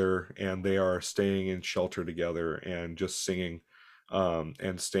together and they are staying in shelter together and just singing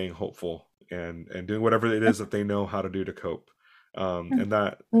and staying hopeful and doing whatever it is that they know how to do to cope. And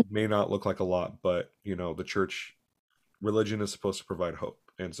that may not look like a lot, but you know, the church religion is supposed to provide hope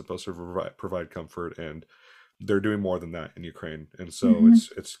and supposed to provide comfort, and they're doing more than that in Ukraine. And so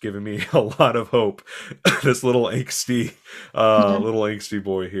it's given me a lot of hope. This little angsty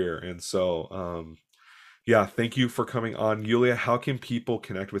boy here. And so yeah, thank you for coming on. Yulia, how can people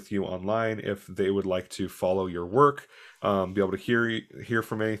connect with you online if they would like to follow your work, be able to hear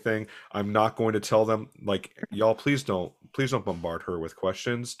from anything? I'm not going to tell them, like, y'all, please don't bombard her with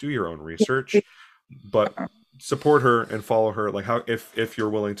questions. Do your own research, but support her and follow her. Like, how, if you're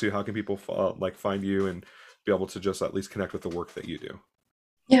willing to, how can people like find you and be able to just at least connect with the work that you do?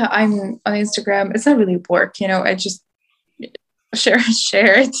 Yeah, I'm on Instagram. It's not really work, you know. I just share it.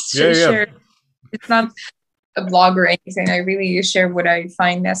 Share. It's not a blog or anything. I really share what I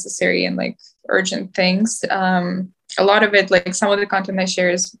find necessary and like urgent things. A lot of it, like some of the content I share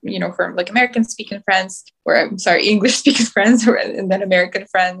is, you know, from like American speaking friends, or I'm sorry, English speaking friends, and then American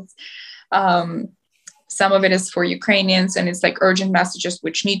friends. Some of it is for Ukrainians, and it's like urgent messages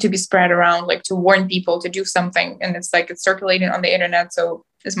which need to be spread around, like to warn people to do something. And it's like it's circulating on the internet, so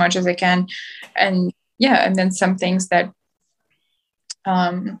as much as I can. And yeah, and then some things that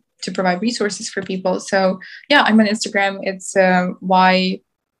to provide resources for people. So yeah, I'm on Instagram. It's Y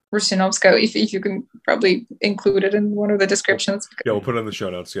Rusinovska. If you can probably include it in one of the descriptions. Yeah, we'll put it in the show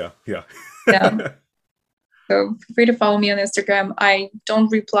notes. Yeah. Yeah. So feel free to follow me on Instagram. I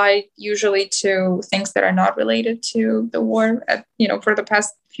don't reply usually to things that are not related to the war, you know, for the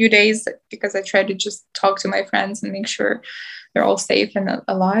past few days, because I try to just talk to my friends and make sure they're all safe and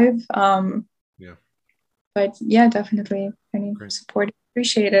alive. Yeah. But yeah, definitely any support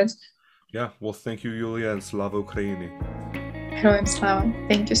appreciated. Yeah. Well, thank you, Yulia, and Slava Ukraini. Heroям Slava.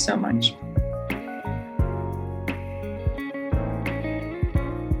 Thank you so much.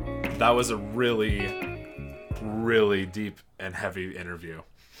 That was a really deep and heavy interview.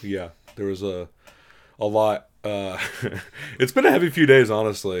 Yeah, there was a lot. It's been a heavy few days,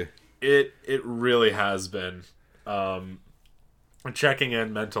 honestly. It really has been. Checking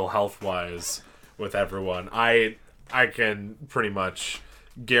in mental health wise with everyone, I can pretty much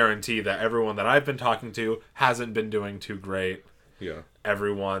guarantee that everyone that I've been talking to hasn't been doing too great. Yeah.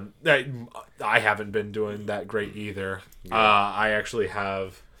 Everyone, I haven't been doing that great either. Yeah. I actually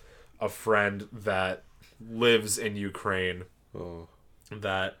have a friend that lives in Ukraine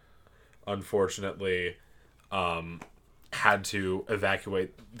that unfortunately had to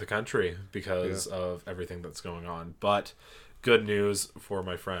evacuate the country because of everything that's going on. But good news for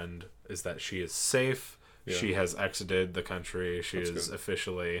my friend is that she is safe. Yeah. She has exited the country. She is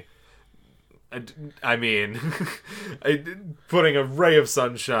officially, I mean, putting a ray of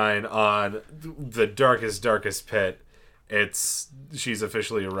sunshine on the darkest pit. She's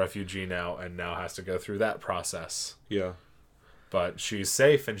officially a refugee now, and now has to go through that process. Yeah. But she's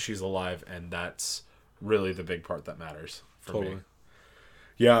safe and she's alive, and that's really the big part that matters for me.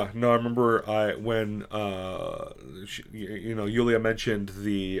 Yeah, no, I remember when Yulia mentioned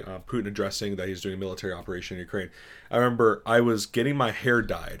the Putin addressing that he's doing a military operation in Ukraine. I remember I was getting my hair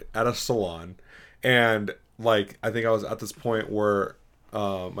dyed at a salon, and like I think I was at this point where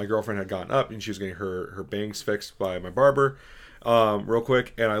my girlfriend had gotten up and she was getting her bangs fixed by my barber real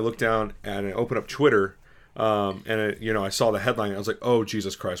quick, and I looked down and I opened up Twitter. And it, I saw the headline and I was like, oh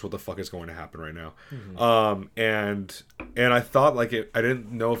Jesus Christ, what the fuck is going to happen right now? Mm-hmm. And I thought like I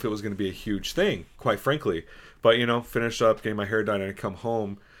didn't know if it was going to be a huge thing, quite frankly, but finished up getting my hair done, and I come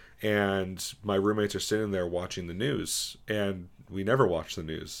home and my roommates are sitting there watching the news, and we never watch the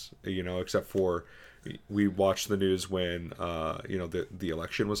news, except for we watched the news when the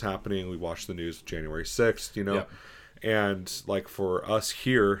election was happening. We watched the news January 6th, Yep. And like for us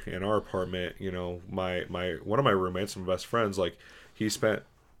here in our apartment, my one of my roommates, my best friends, like he spent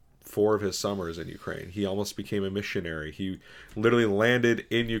 4 of his summers in Ukraine. He almost became a missionary. He literally landed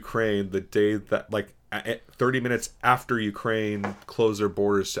in Ukraine the day that, like, 30 minutes after Ukraine closed their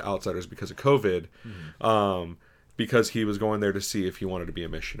borders to outsiders because of COVID, because he was going there to see if he wanted to be a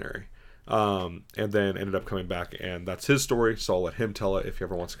missionary. And then ended up coming back, and that's his story, so I'll let him tell it if he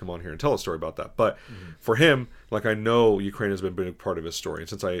ever wants to come on here and tell a story about that. But for him, like, I know Ukraine has been a big part of his story, and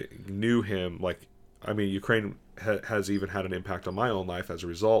since I knew him, like, I mean, Ukraine has even had an impact on my own life as a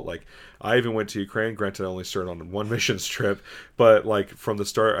result. Like, I even went to Ukraine. Granted, I only started on one missions trip, but like from the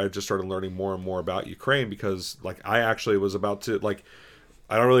start, I just started learning more and more about Ukraine, because like I actually was about to, like,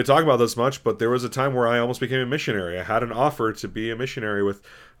 I don't really talk about this much, but there was a time where I almost became a missionary. I had an offer to be a missionary with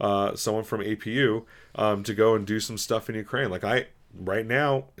someone from APU to go and do some stuff in Ukraine. Like, right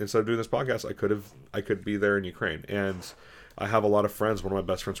now, instead of doing this podcast, I could be there in Ukraine. And I have a lot of friends. One of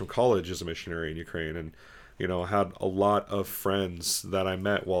my best friends from college is a missionary in Ukraine, and You know, I had a lot of friends that I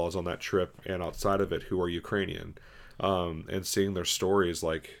met while I was on that trip and outside of it who are Ukrainian, and seeing their stories.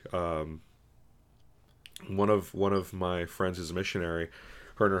 Like one of my friends is a missionary.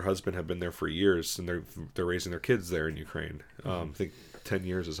 Her and her husband have been there for years, and they're raising their kids there in Ukraine. I think 10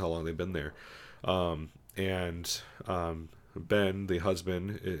 years is how long they've been there. Ben, the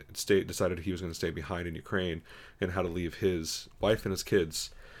husband, decided he was going to stay behind in Ukraine and had to leave his wife and his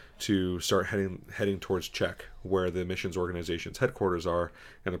kids to start heading towards Czech, where the missions organization's headquarters are,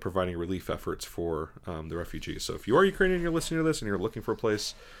 and they're providing relief efforts for the refugees. So if you are Ukrainian, you're listening to this, and you're looking for a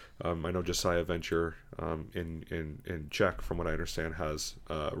place, I know Josiah Venture in Czech, from what I understand, has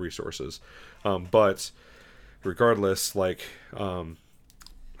resources. But regardless, like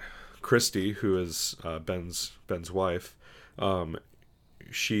Christy, who is Ben's wife,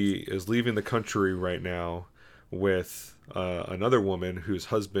 she is leaving the country right now with another woman whose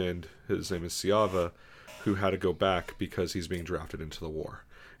husband, his name is Siava, who had to go back because he's being drafted into the war.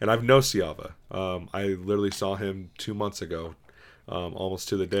 And I've known Siava. I literally saw him 2 months ago, almost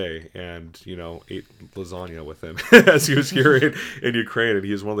to the day, and, you know, ate lasagna with him as he was here in Ukraine. And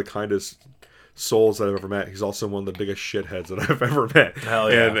he is one of the kindest souls that I've ever met. He's also one of the biggest shitheads that I've ever met.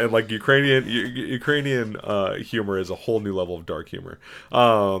 Hell yeah. And like Ukrainian humor is a whole new level of dark humor.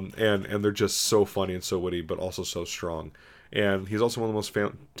 And they're just so funny and so witty, but also so strong. And he's also one of the most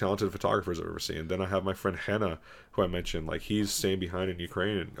talented photographers I've ever seen. Then I have my friend Henna, who I mentioned. Like, he's staying behind in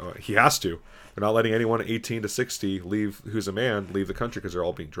Ukraine, and he has to. They're not letting anyone 18 to 60 who's a man leave the country because they're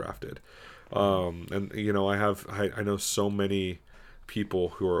all being drafted. And you know, I know so many people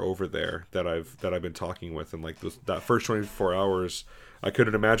who are over there that I've been talking with, and like that first 24 hours, I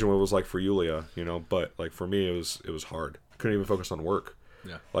couldn't imagine what it was like for Yulia, you know, but like for me it was hard. Couldn't even focus on work.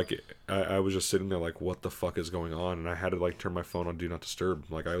 Yeah. Like I was just sitting there like, what the fuck is going on? And I had to like turn my phone on do not disturb.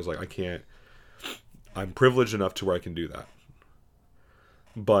 Like I was like, I'm privileged enough to where I can do that,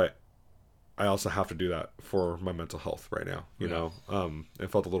 but I also have to do that for my mental health right now, you know. I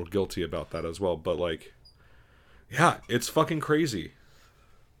felt a little guilty about that as well, but like, yeah, it's fucking crazy.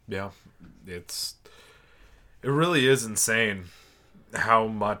 Yeah, it really is insane how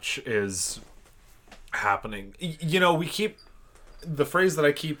much is happening. You know, the phrase that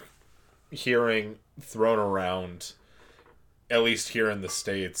I keep hearing thrown around, at least here in the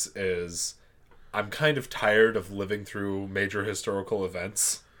States, is I'm kind of tired of living through major historical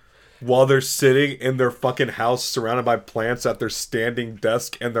events. While they're sitting in their fucking house surrounded by plants at their standing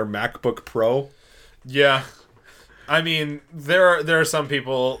desk and their MacBook Pro. Yeah. I mean, there are some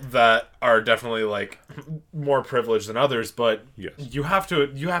people that are definitely like more privileged than others, but yes, you have to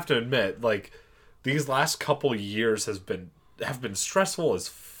admit, like, these last couple years have been stressful as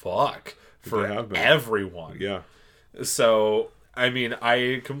fuck for everyone. Yeah. So I mean,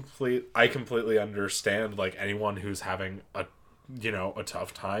 I completely understand like anyone who's having a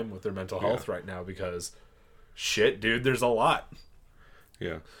tough time with their mental health right now, because shit, dude, there's a lot.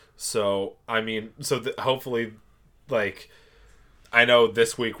 Yeah. So I mean, hopefully. Like, I know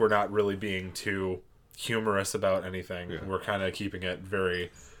this week we're not really being too humorous about anything. Yeah. We're kind of keeping it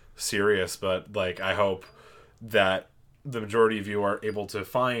very serious, but like, I hope that the majority of you are able to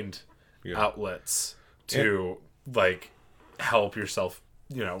find outlets to like help yourself,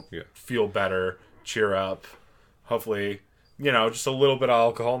 feel better, cheer up. Hopefully, just a little bit of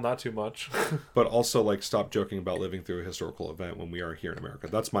alcohol, not too much. But also, like, stop joking about living through a historical event when we are here in America.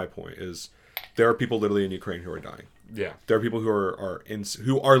 That's my point. Is there are people literally in Ukraine who are dying. Yeah. There are people who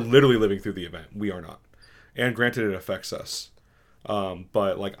are literally living through the event. We are not. And granted, it affects us.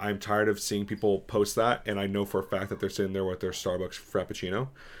 But like, I'm tired of seeing people post that, and I know for a fact that they're sitting there with their Starbucks Frappuccino,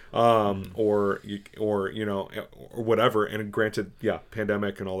 or whatever. And granted, yeah,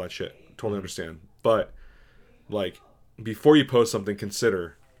 pandemic and all that shit. Totally understand. But like, before you post something,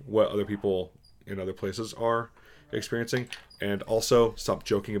 consider what other people in other places are experiencing. And also, stop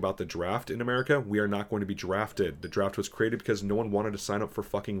joking about the draft in America. We are not going to be drafted. The draft was created because no one wanted to sign up for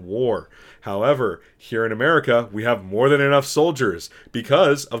fucking war. However, here in America, we have more than enough soldiers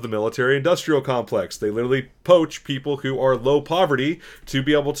because of the military-industrial complex. They literally poach people who are low poverty to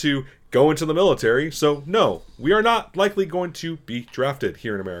be able to go into the military. So, no, we are not likely going to be drafted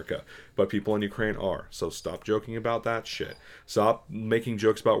here in America. But people in Ukraine are. So stop joking about that shit. Stop making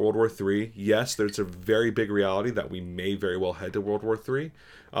jokes about World War III. Yes, there's a very big reality that we may very well head to World War III.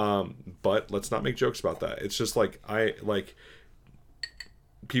 But let's not make jokes about that. It's just like,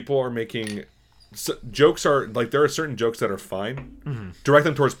 people are making... jokes are... Like, there are certain jokes that are fine. Mm-hmm. Direct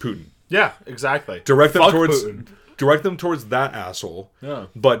them towards Putin. Yeah, exactly. Direct them Fuck towards... Putin. direct them towards that asshole. Yeah.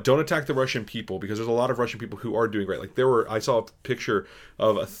 But don't attack the Russian people, because there's a lot of Russian people who are doing great. Like I saw a picture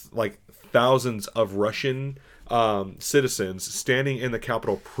of thousands of Russian citizens standing in the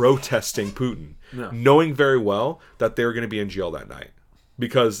Capitol protesting Putin, knowing very well that they're going to be in jail that night,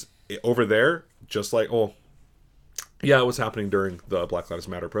 because over there, just like it was happening during the Black Lives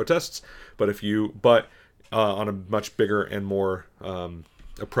Matter protests, but on a much bigger and more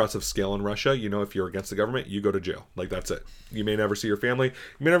oppressive scale in Russia, if you're against the government, you go to jail. Like, that's it. You may never see your family.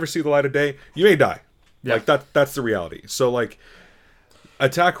 You may never see the light of day. You may die. Yeah. Like, that's the reality. So, like,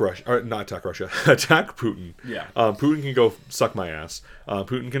 attack Russia, or not attack Russia, attack Putin. Yeah. Putin can go suck my ass.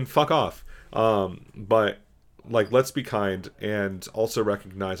 Putin can fuck off. But, like, let's be kind and also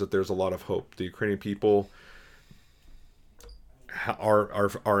recognize that there's a lot of hope. The Ukrainian people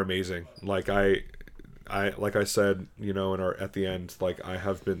are amazing. Like I said, at the end, like, I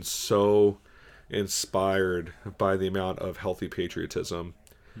have been so inspired by the amount of healthy patriotism,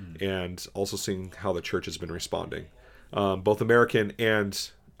 and also seeing how the church has been responding, both American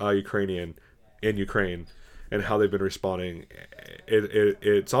and Ukrainian in Ukraine, and how they've been responding.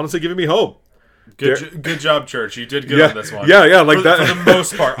 It's honestly giving me hope. Good job, church. You did good on this one. Yeah, like that. For the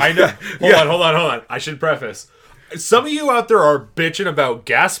most part. I know. Hold on. I should preface. Some of you out there are bitching about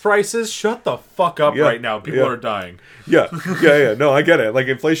gas prices. Shut the fuck up right now. People are dying. Yeah. No, I get it. Like,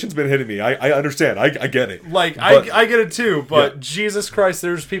 inflation's been hitting me. I understand. I get it. Like, I get it too. But Jesus Christ,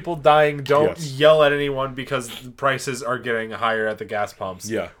 there's people dying. Don't yell at anyone because the prices are getting higher at the gas pumps.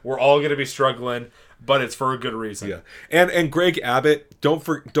 Yeah. We're all going to be struggling, but it's for a good reason. Yeah. And Greg Abbott,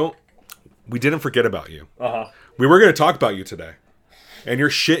 we didn't forget about you. Uh-huh. We were going to talk about you today. And your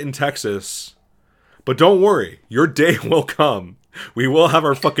shit in Texas. But don't worry, your day will come. We will have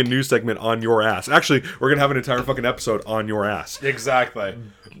our fucking news segment on your ass. Actually, we're going to have an entire fucking episode on your ass. Exactly.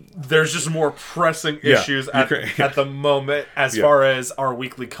 There's just more pressing issues at the moment as far as our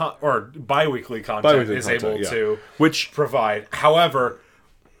weekly or bi-weekly content is able to provide. However,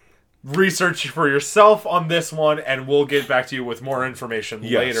 research for yourself on this one, and we'll get back to you with more information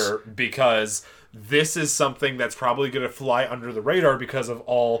later, because this is something that's probably going to fly under the radar because of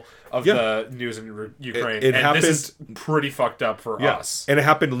all of the news in Ukraine. It happened, this is pretty fucked up for us. And it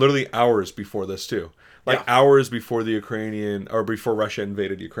happened literally hours before this too. Hours before before Russia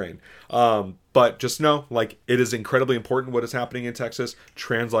invaded Ukraine. But just know, like, it is incredibly important what is happening in Texas.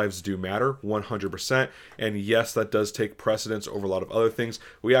 Trans lives do matter, 100%. And yes, that does take precedence over a lot of other things.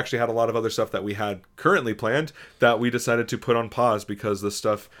 We actually had a lot of other stuff that we had currently planned that we decided to put on pause because this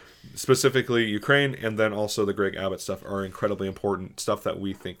stuff, specifically Ukraine, and then also the Greg Abbott stuff, are incredibly important stuff that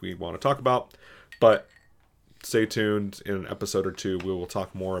we think we want to talk about. But stay tuned. In an episode or two, we will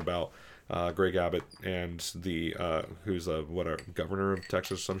talk more about Greg Abbott and the who's governor of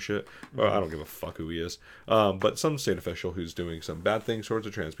Texas or some shit. Well, I don't give a fuck who he is. But some state official who's doing some bad things towards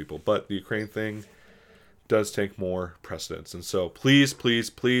the trans people. But the Ukraine thing does take more precedence. And so please,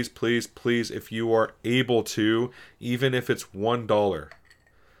 if you are able to, even if it's $1,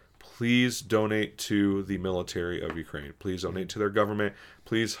 please donate to the military of Ukraine. Please donate to their government.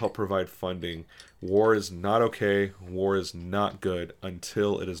 Please help provide funding. War is not okay. War is not good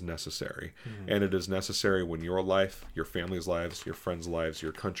until it is necessary. And it is necessary when your life, your family's lives, your friends' lives,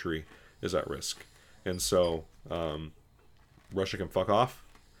 your country is at risk. And so Russia can fuck off.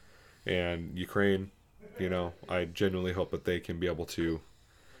 And Ukraine, I genuinely hope that they can be able to...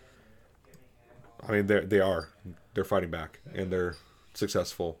 I mean, they're fighting back. And they're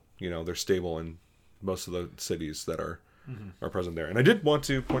successful. They're stable in most of the cities that are present there. And I did want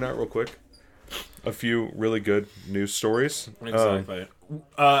to point out real quick a few really good news stories. Exactly.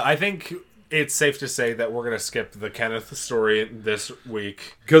 I think it's safe to say that we're going to skip the Kenneth story this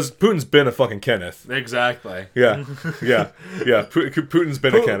week. Because Putin's been a fucking Kenneth. Exactly. Yeah. Putin's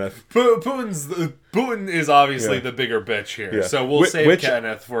been a Kenneth. Putin is obviously the bigger bitch here. Yeah. So we'll save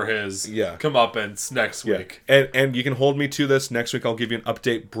Kenneth for his comeuppance next week. And you can hold me to this. Next week I'll give you an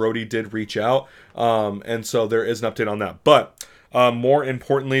update. Brody did reach out. And so there is an update on that. But more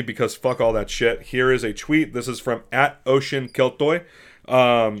importantly, because fuck all that shit, here is a tweet. This is from @OceanKeltoy.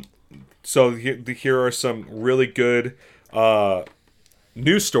 So here are some really good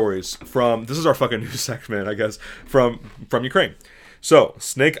news stories from... This is our fucking news segment, I guess, from Ukraine. So,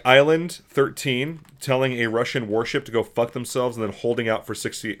 Snake Island 13 telling a Russian warship to go fuck themselves and then holding out for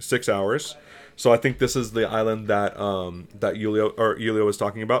 6 hours. So I think this is the island that Yulia was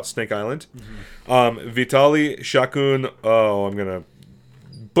talking about, Snake Island. Vitaly Shakun... Oh, I'm going to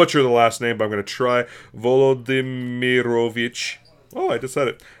butcher the last name, but I'm going to try. Volodymyrovich Oh, I just said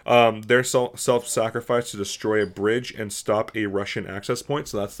it. Their self-sacrifice to destroy a bridge and stop a Russian access point.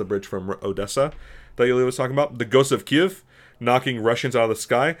 So that's the bridge from Odessa that Yulia was talking about. The Ghost of Kiev, knocking Russians out of the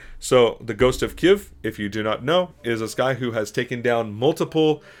sky. So the Ghost of Kiev, if you do not know, is this guy who has taken down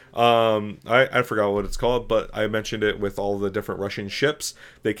multiple, I forgot what it's called, but I mentioned it with all the different Russian ships.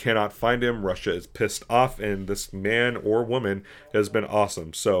 They cannot find him. Russia is pissed off, and this man or woman has been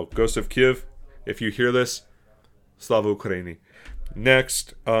awesome. So Ghost of Kiev, if you hear this, Slava Ukraini.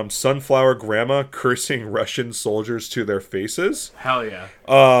 Next, Sunflower Grandma cursing Russian soldiers to their faces. Hell yeah.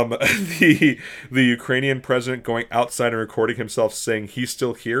 The Ukrainian president going outside and recording himself saying he's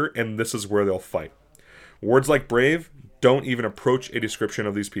still here and this is where they'll fight. Words like brave don't even approach a description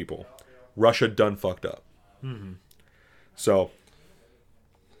of these people. Russia done fucked up. Mm-hmm. So,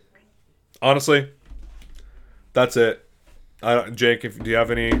 honestly, that's it. Jake, do you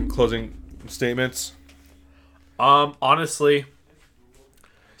have any closing statements? Honestly,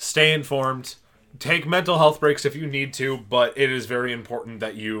 stay informed. Take mental health breaks if you need to, but it is very important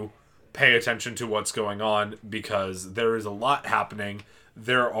that you pay attention to what's going on because there is a lot happening.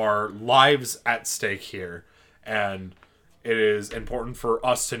 There are lives at stake here, and it is important for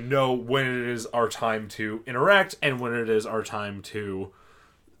us to know when it is our time to interact and when it is our time to,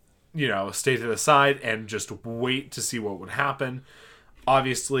 stay to the side and just wait to see what would happen.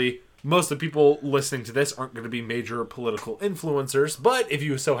 Obviously, most of the people listening to this aren't going to be major political influencers, but if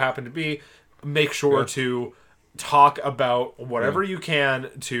you so happen to be, make sure to talk about whatever you can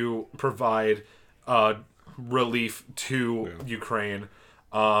to provide relief to Ukraine.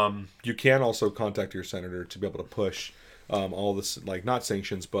 You can also contact your senator to be able to push all this, like not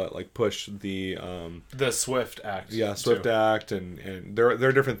sanctions, but like push the SWIFT Act. Yeah, SWIFT Act, and there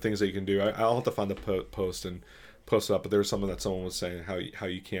are different things that you can do. I'll have to find the post and post it up, but there was something that someone was saying how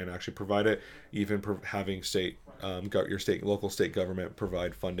you can actually provide it, even having local state government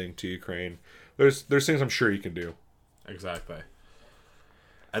provide funding to Ukraine. There's things I'm sure you can do. Exactly.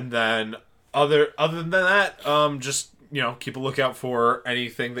 And then other than that, just keep a lookout for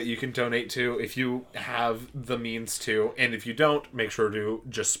anything that you can donate to if you have the means to, and if you don't, make sure to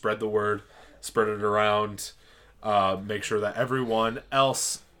just spread the word, spread it around, make sure that everyone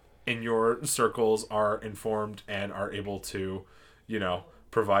else in your circles are informed and are able to,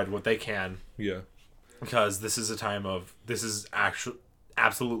 provide what they can. Yeah. Because this is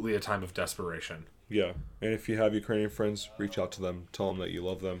absolutely a time of desperation. Yeah. And if you have Ukrainian friends, reach out to them, tell them that you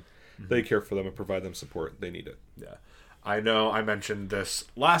love them, they care for them, and provide them support. They need it. Yeah. I know I mentioned this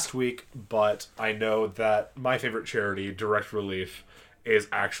last week, but I know that my favorite charity, Direct Relief, is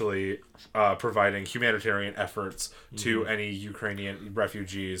actually providing humanitarian efforts to any Ukrainian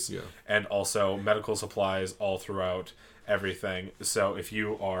refugees and also medical supplies all throughout everything. So if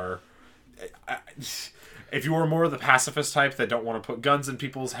you are more the pacifist type that don't want to put guns in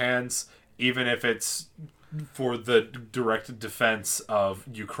people's hands, even if it's for the direct defense of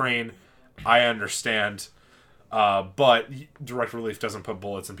Ukraine, I understand. But Direct Relief doesn't put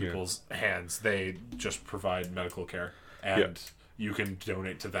bullets in people's hands. They just provide medical care. And you can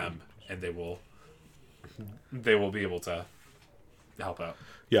donate to them, and they will be able to help out.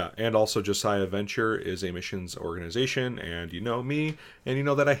 Yeah, and also Josiah Venture is a missions organization, and you know me, and you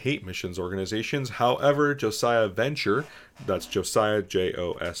know that I hate missions organizations. However, Josiah Venture, that's Josiah,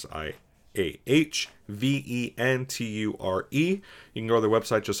 Josiah Venture. You can go to their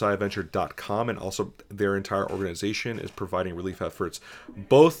website, josiahventure.com, and also their entire organization is providing relief efforts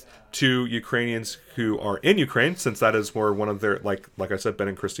both to Ukrainians who are in Ukraine, since that is where one of their, like I said, Ben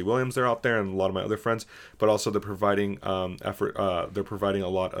and Christy Williams, they're out there, and a lot of my other friends, but also they're providing they're providing a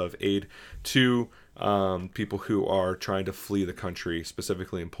lot of aid to people who are trying to flee the country,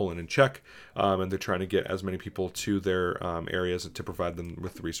 specifically in Poland and Czech, and they're trying to get as many people to their areas to provide them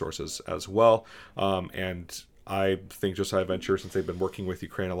with resources as well. And I think Josiah Venture, since they've been working with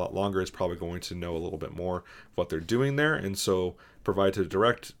Ukraine a lot longer, is probably going to know a little bit more of what they're doing there, and so provide to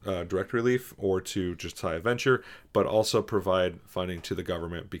direct relief or to Josiah Venture, but also provide funding to the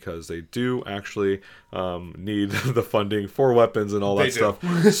government, because they do actually need the funding for weapons and all that stuff,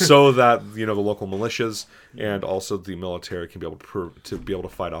 so that the local militias and also the military can be able to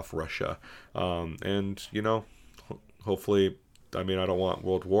fight off Russia, and hopefully. I mean, I don't want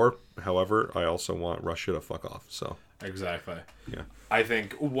World War. However, I also want Russia to fuck off. So exactly. Yeah. I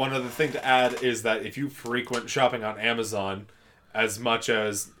think one other thing to add is that if you frequent shopping on Amazon, as much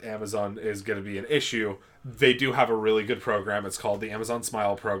as Amazon is going to be an issue, they do have a really good program. It's called the Amazon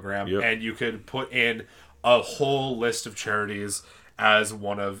Smile Program, and you could put in a whole list of charities as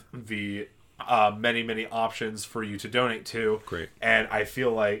one of the many options for you to donate to. Great. And I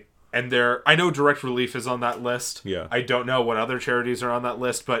feel like And I know Direct Relief is on that list. Yeah. I don't know what other charities are on that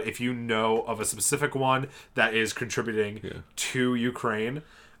list, but if you know of a specific one that is contributing to Ukraine,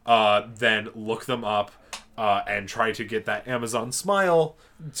 then look them up and try to get that Amazon Smile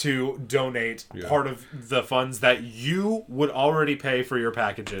to donate part of the funds that you would already pay for your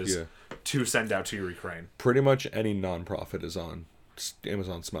packages to send out to Ukraine. Pretty much any nonprofit is on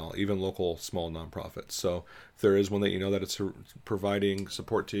Amazon Smile, even local small nonprofits. So if there is one that you know that it's providing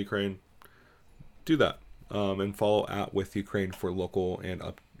support to Ukraine, do that. And follow With Ukraine for local and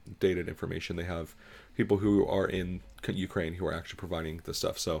updated information. They have people who are in Ukraine who are actually providing the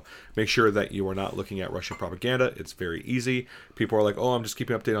stuff. So make sure that you are not looking at Russian propaganda. It's very easy. People are like, oh, I'm just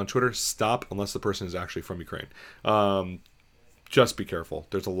keeping updated on Twitter. Stop, unless the person is actually from Ukraine. Just be careful.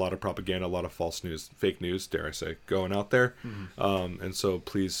 There's a lot of propaganda, a lot of false news, fake news, dare I say, going out there. And so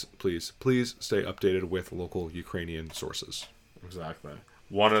please stay updated with local Ukrainian sources. Exactly.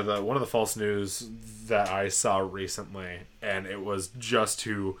 One of the false news that I saw recently, and it was just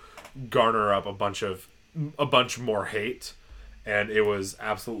to garner up a bunch more hate, and it was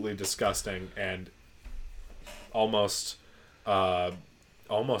absolutely disgusting and almost not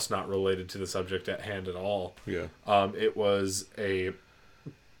related to the subject at hand at all. Yeah. It was a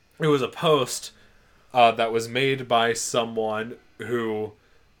post that was made by someone who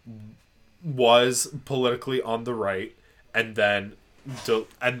was politically on the right, and then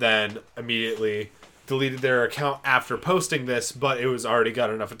immediately deleted their account after posting this, but it was already got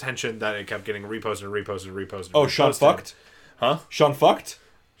enough attention that it kept getting reposted. Oh, Sean Fucked? Huh? Sean Fucked?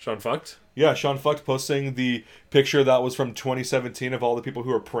 Sean Fucked? Yeah, Sean Fucked posting the picture that was from 2017 of all the people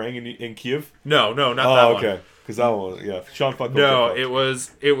who were praying in Kiev. No, not that one. Oh, okay. Because that one, Sean Fucked. No, it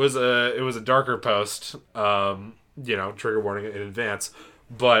was a darker post. Trigger warning in advance,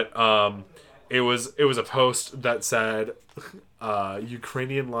 but it was a post that said,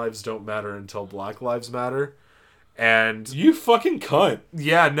 Ukrainian lives don't matter until Black Lives Matter. And you fucking cunt.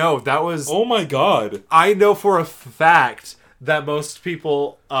 Yeah, no, that was... Oh my god. I know for a fact that most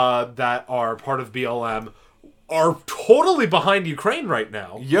people that are part of BLM are totally behind Ukraine right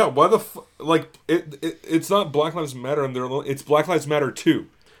now. Yeah, why the it's not Black Lives Matter, and it's Black Lives Matter 2.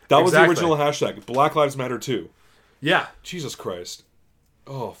 That was the original hashtag. Black Lives Matter 2. Yeah. Jesus Christ.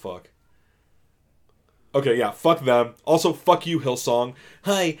 Oh, fuck. Okay, yeah, fuck them. Also, fuck you, Hillsong.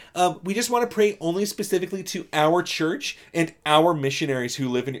 Hi, we just want to pray only specifically to our church and our missionaries who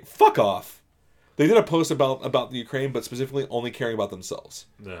live in... Fuck off. They did a post about the Ukraine, but specifically only caring about themselves.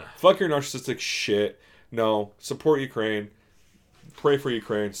 Fuck your narcissistic shit. No, support Ukraine. Pray for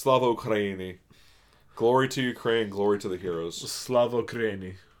Ukraine. Slava Ukraini. Glory to Ukraine. Glory to the heroes. Slava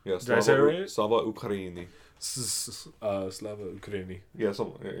Ukraini. Yeah, Did I say it right? Slava Ukraini. Slava Ukraini. Yeah,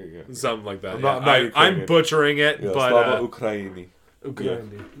 something like that. I'm butchering it, yeah, but Slava Ukraini.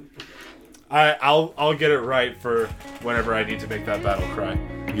 Ukraini. Yeah. I'll get it right for whenever I need to make that battle cry.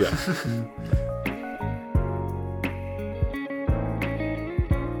 Yeah.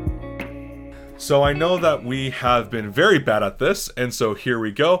 So I know that we have been very bad at this, and so here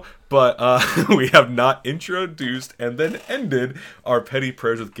we go. But we have not introduced and then ended our petty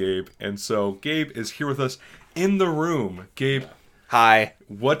prayers with Gabe. And so Gabe is here with us in the room. Gabe. Hi.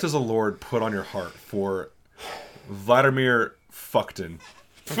 What does the Lord put on your heart for Vladimir Fuckton?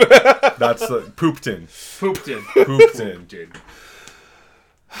 That's the Poopton.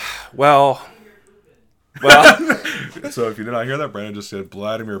 Well, so if you did not hear that, Brandon just said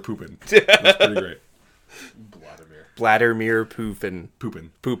Vladimir Poopin. That's pretty great. Vladimir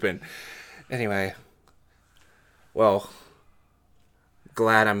Poopin. Anyway, well,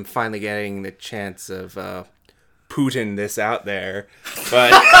 glad I'm finally getting the chance of Putin this out there,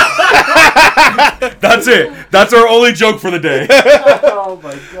 but that's it. That's our only joke for the day. Oh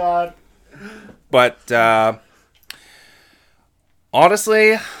my god. But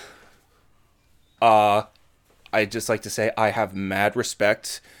honestly, I'd just like to say I have mad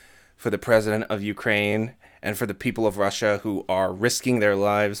respect for the president of Ukraine and for the people of Russia who are risking their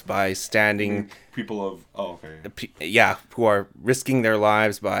lives by standing... who are risking their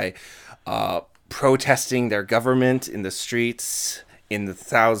lives by protesting their government in the streets in the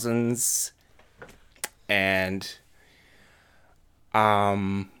thousands. And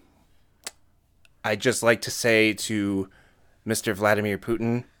I'd just like to say to Mr. Vladimir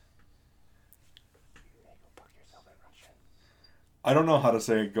Putin... I don't know how to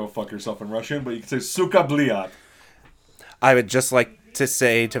say go fuck yourself in Russian, but you can say suka bliat. I would just like to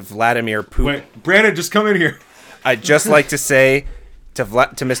say to Vladimir Putin... Wait, Brandon, just come in here. I'd just like to say to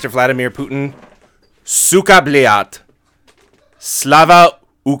Mr. Vladimir Putin, suka bliat. Slava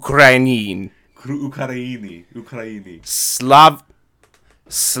Ukraini. Ukraini.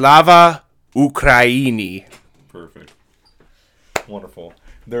 Slava Ukraini. Perfect. Wonderful.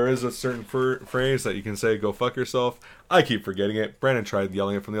 There is a certain phrase that you can say, go fuck yourself. I keep forgetting it. Brandon tried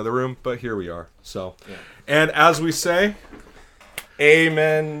yelling it from the other room, but here we are. So, And as we say,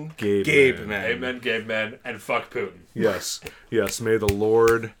 Amen. Gabe man. Amen, Gabe man, and fuck Putin. yes, may the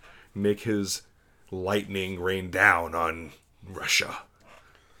Lord make his lightning rain down on Russia.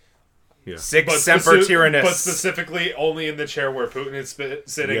 Yeah. Semper Tyrannis. But specifically only in the chair where Putin is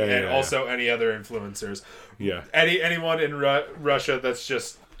sitting, and also any other influencers. Yeah. Anyone in Russia that's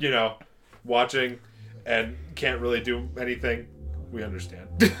just, watching and can't really do anything, we understand.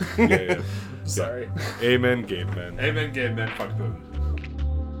 Yeah. Sorry. Amen, Gabe man. Amen, Gabe man, fuck Putin.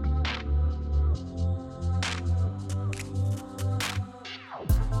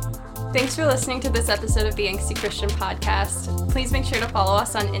 Thanks for listening to this episode of the Angsty Christian Podcast. Please make sure to follow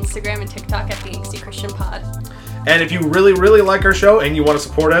us on Instagram and TikTok at the Angsty Christian Pod. And if you really, really like our show and you want to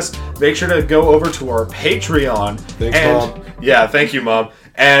support us, make sure to go over to our Patreon. Thanks, Mom. Yeah, thank you, Mom.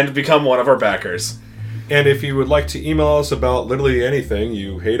 And become one of our backers. And if you would like to email us about literally anything,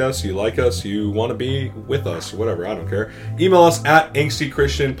 you hate us, you like us, you want to be with us, whatever, I don't care, email us at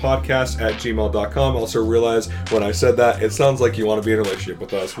angstychristianpodcast@gmail.com. Also realize when I said that, it sounds like you want to be in a relationship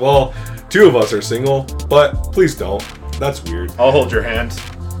with us. Well, 2 of us are single, but please don't. That's weird. I'll hold your hand.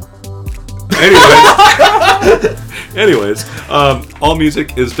 Anyways, all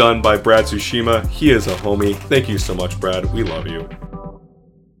music is done by Brad Tsushima. He is a homie. Thank you so much, Brad. We love you.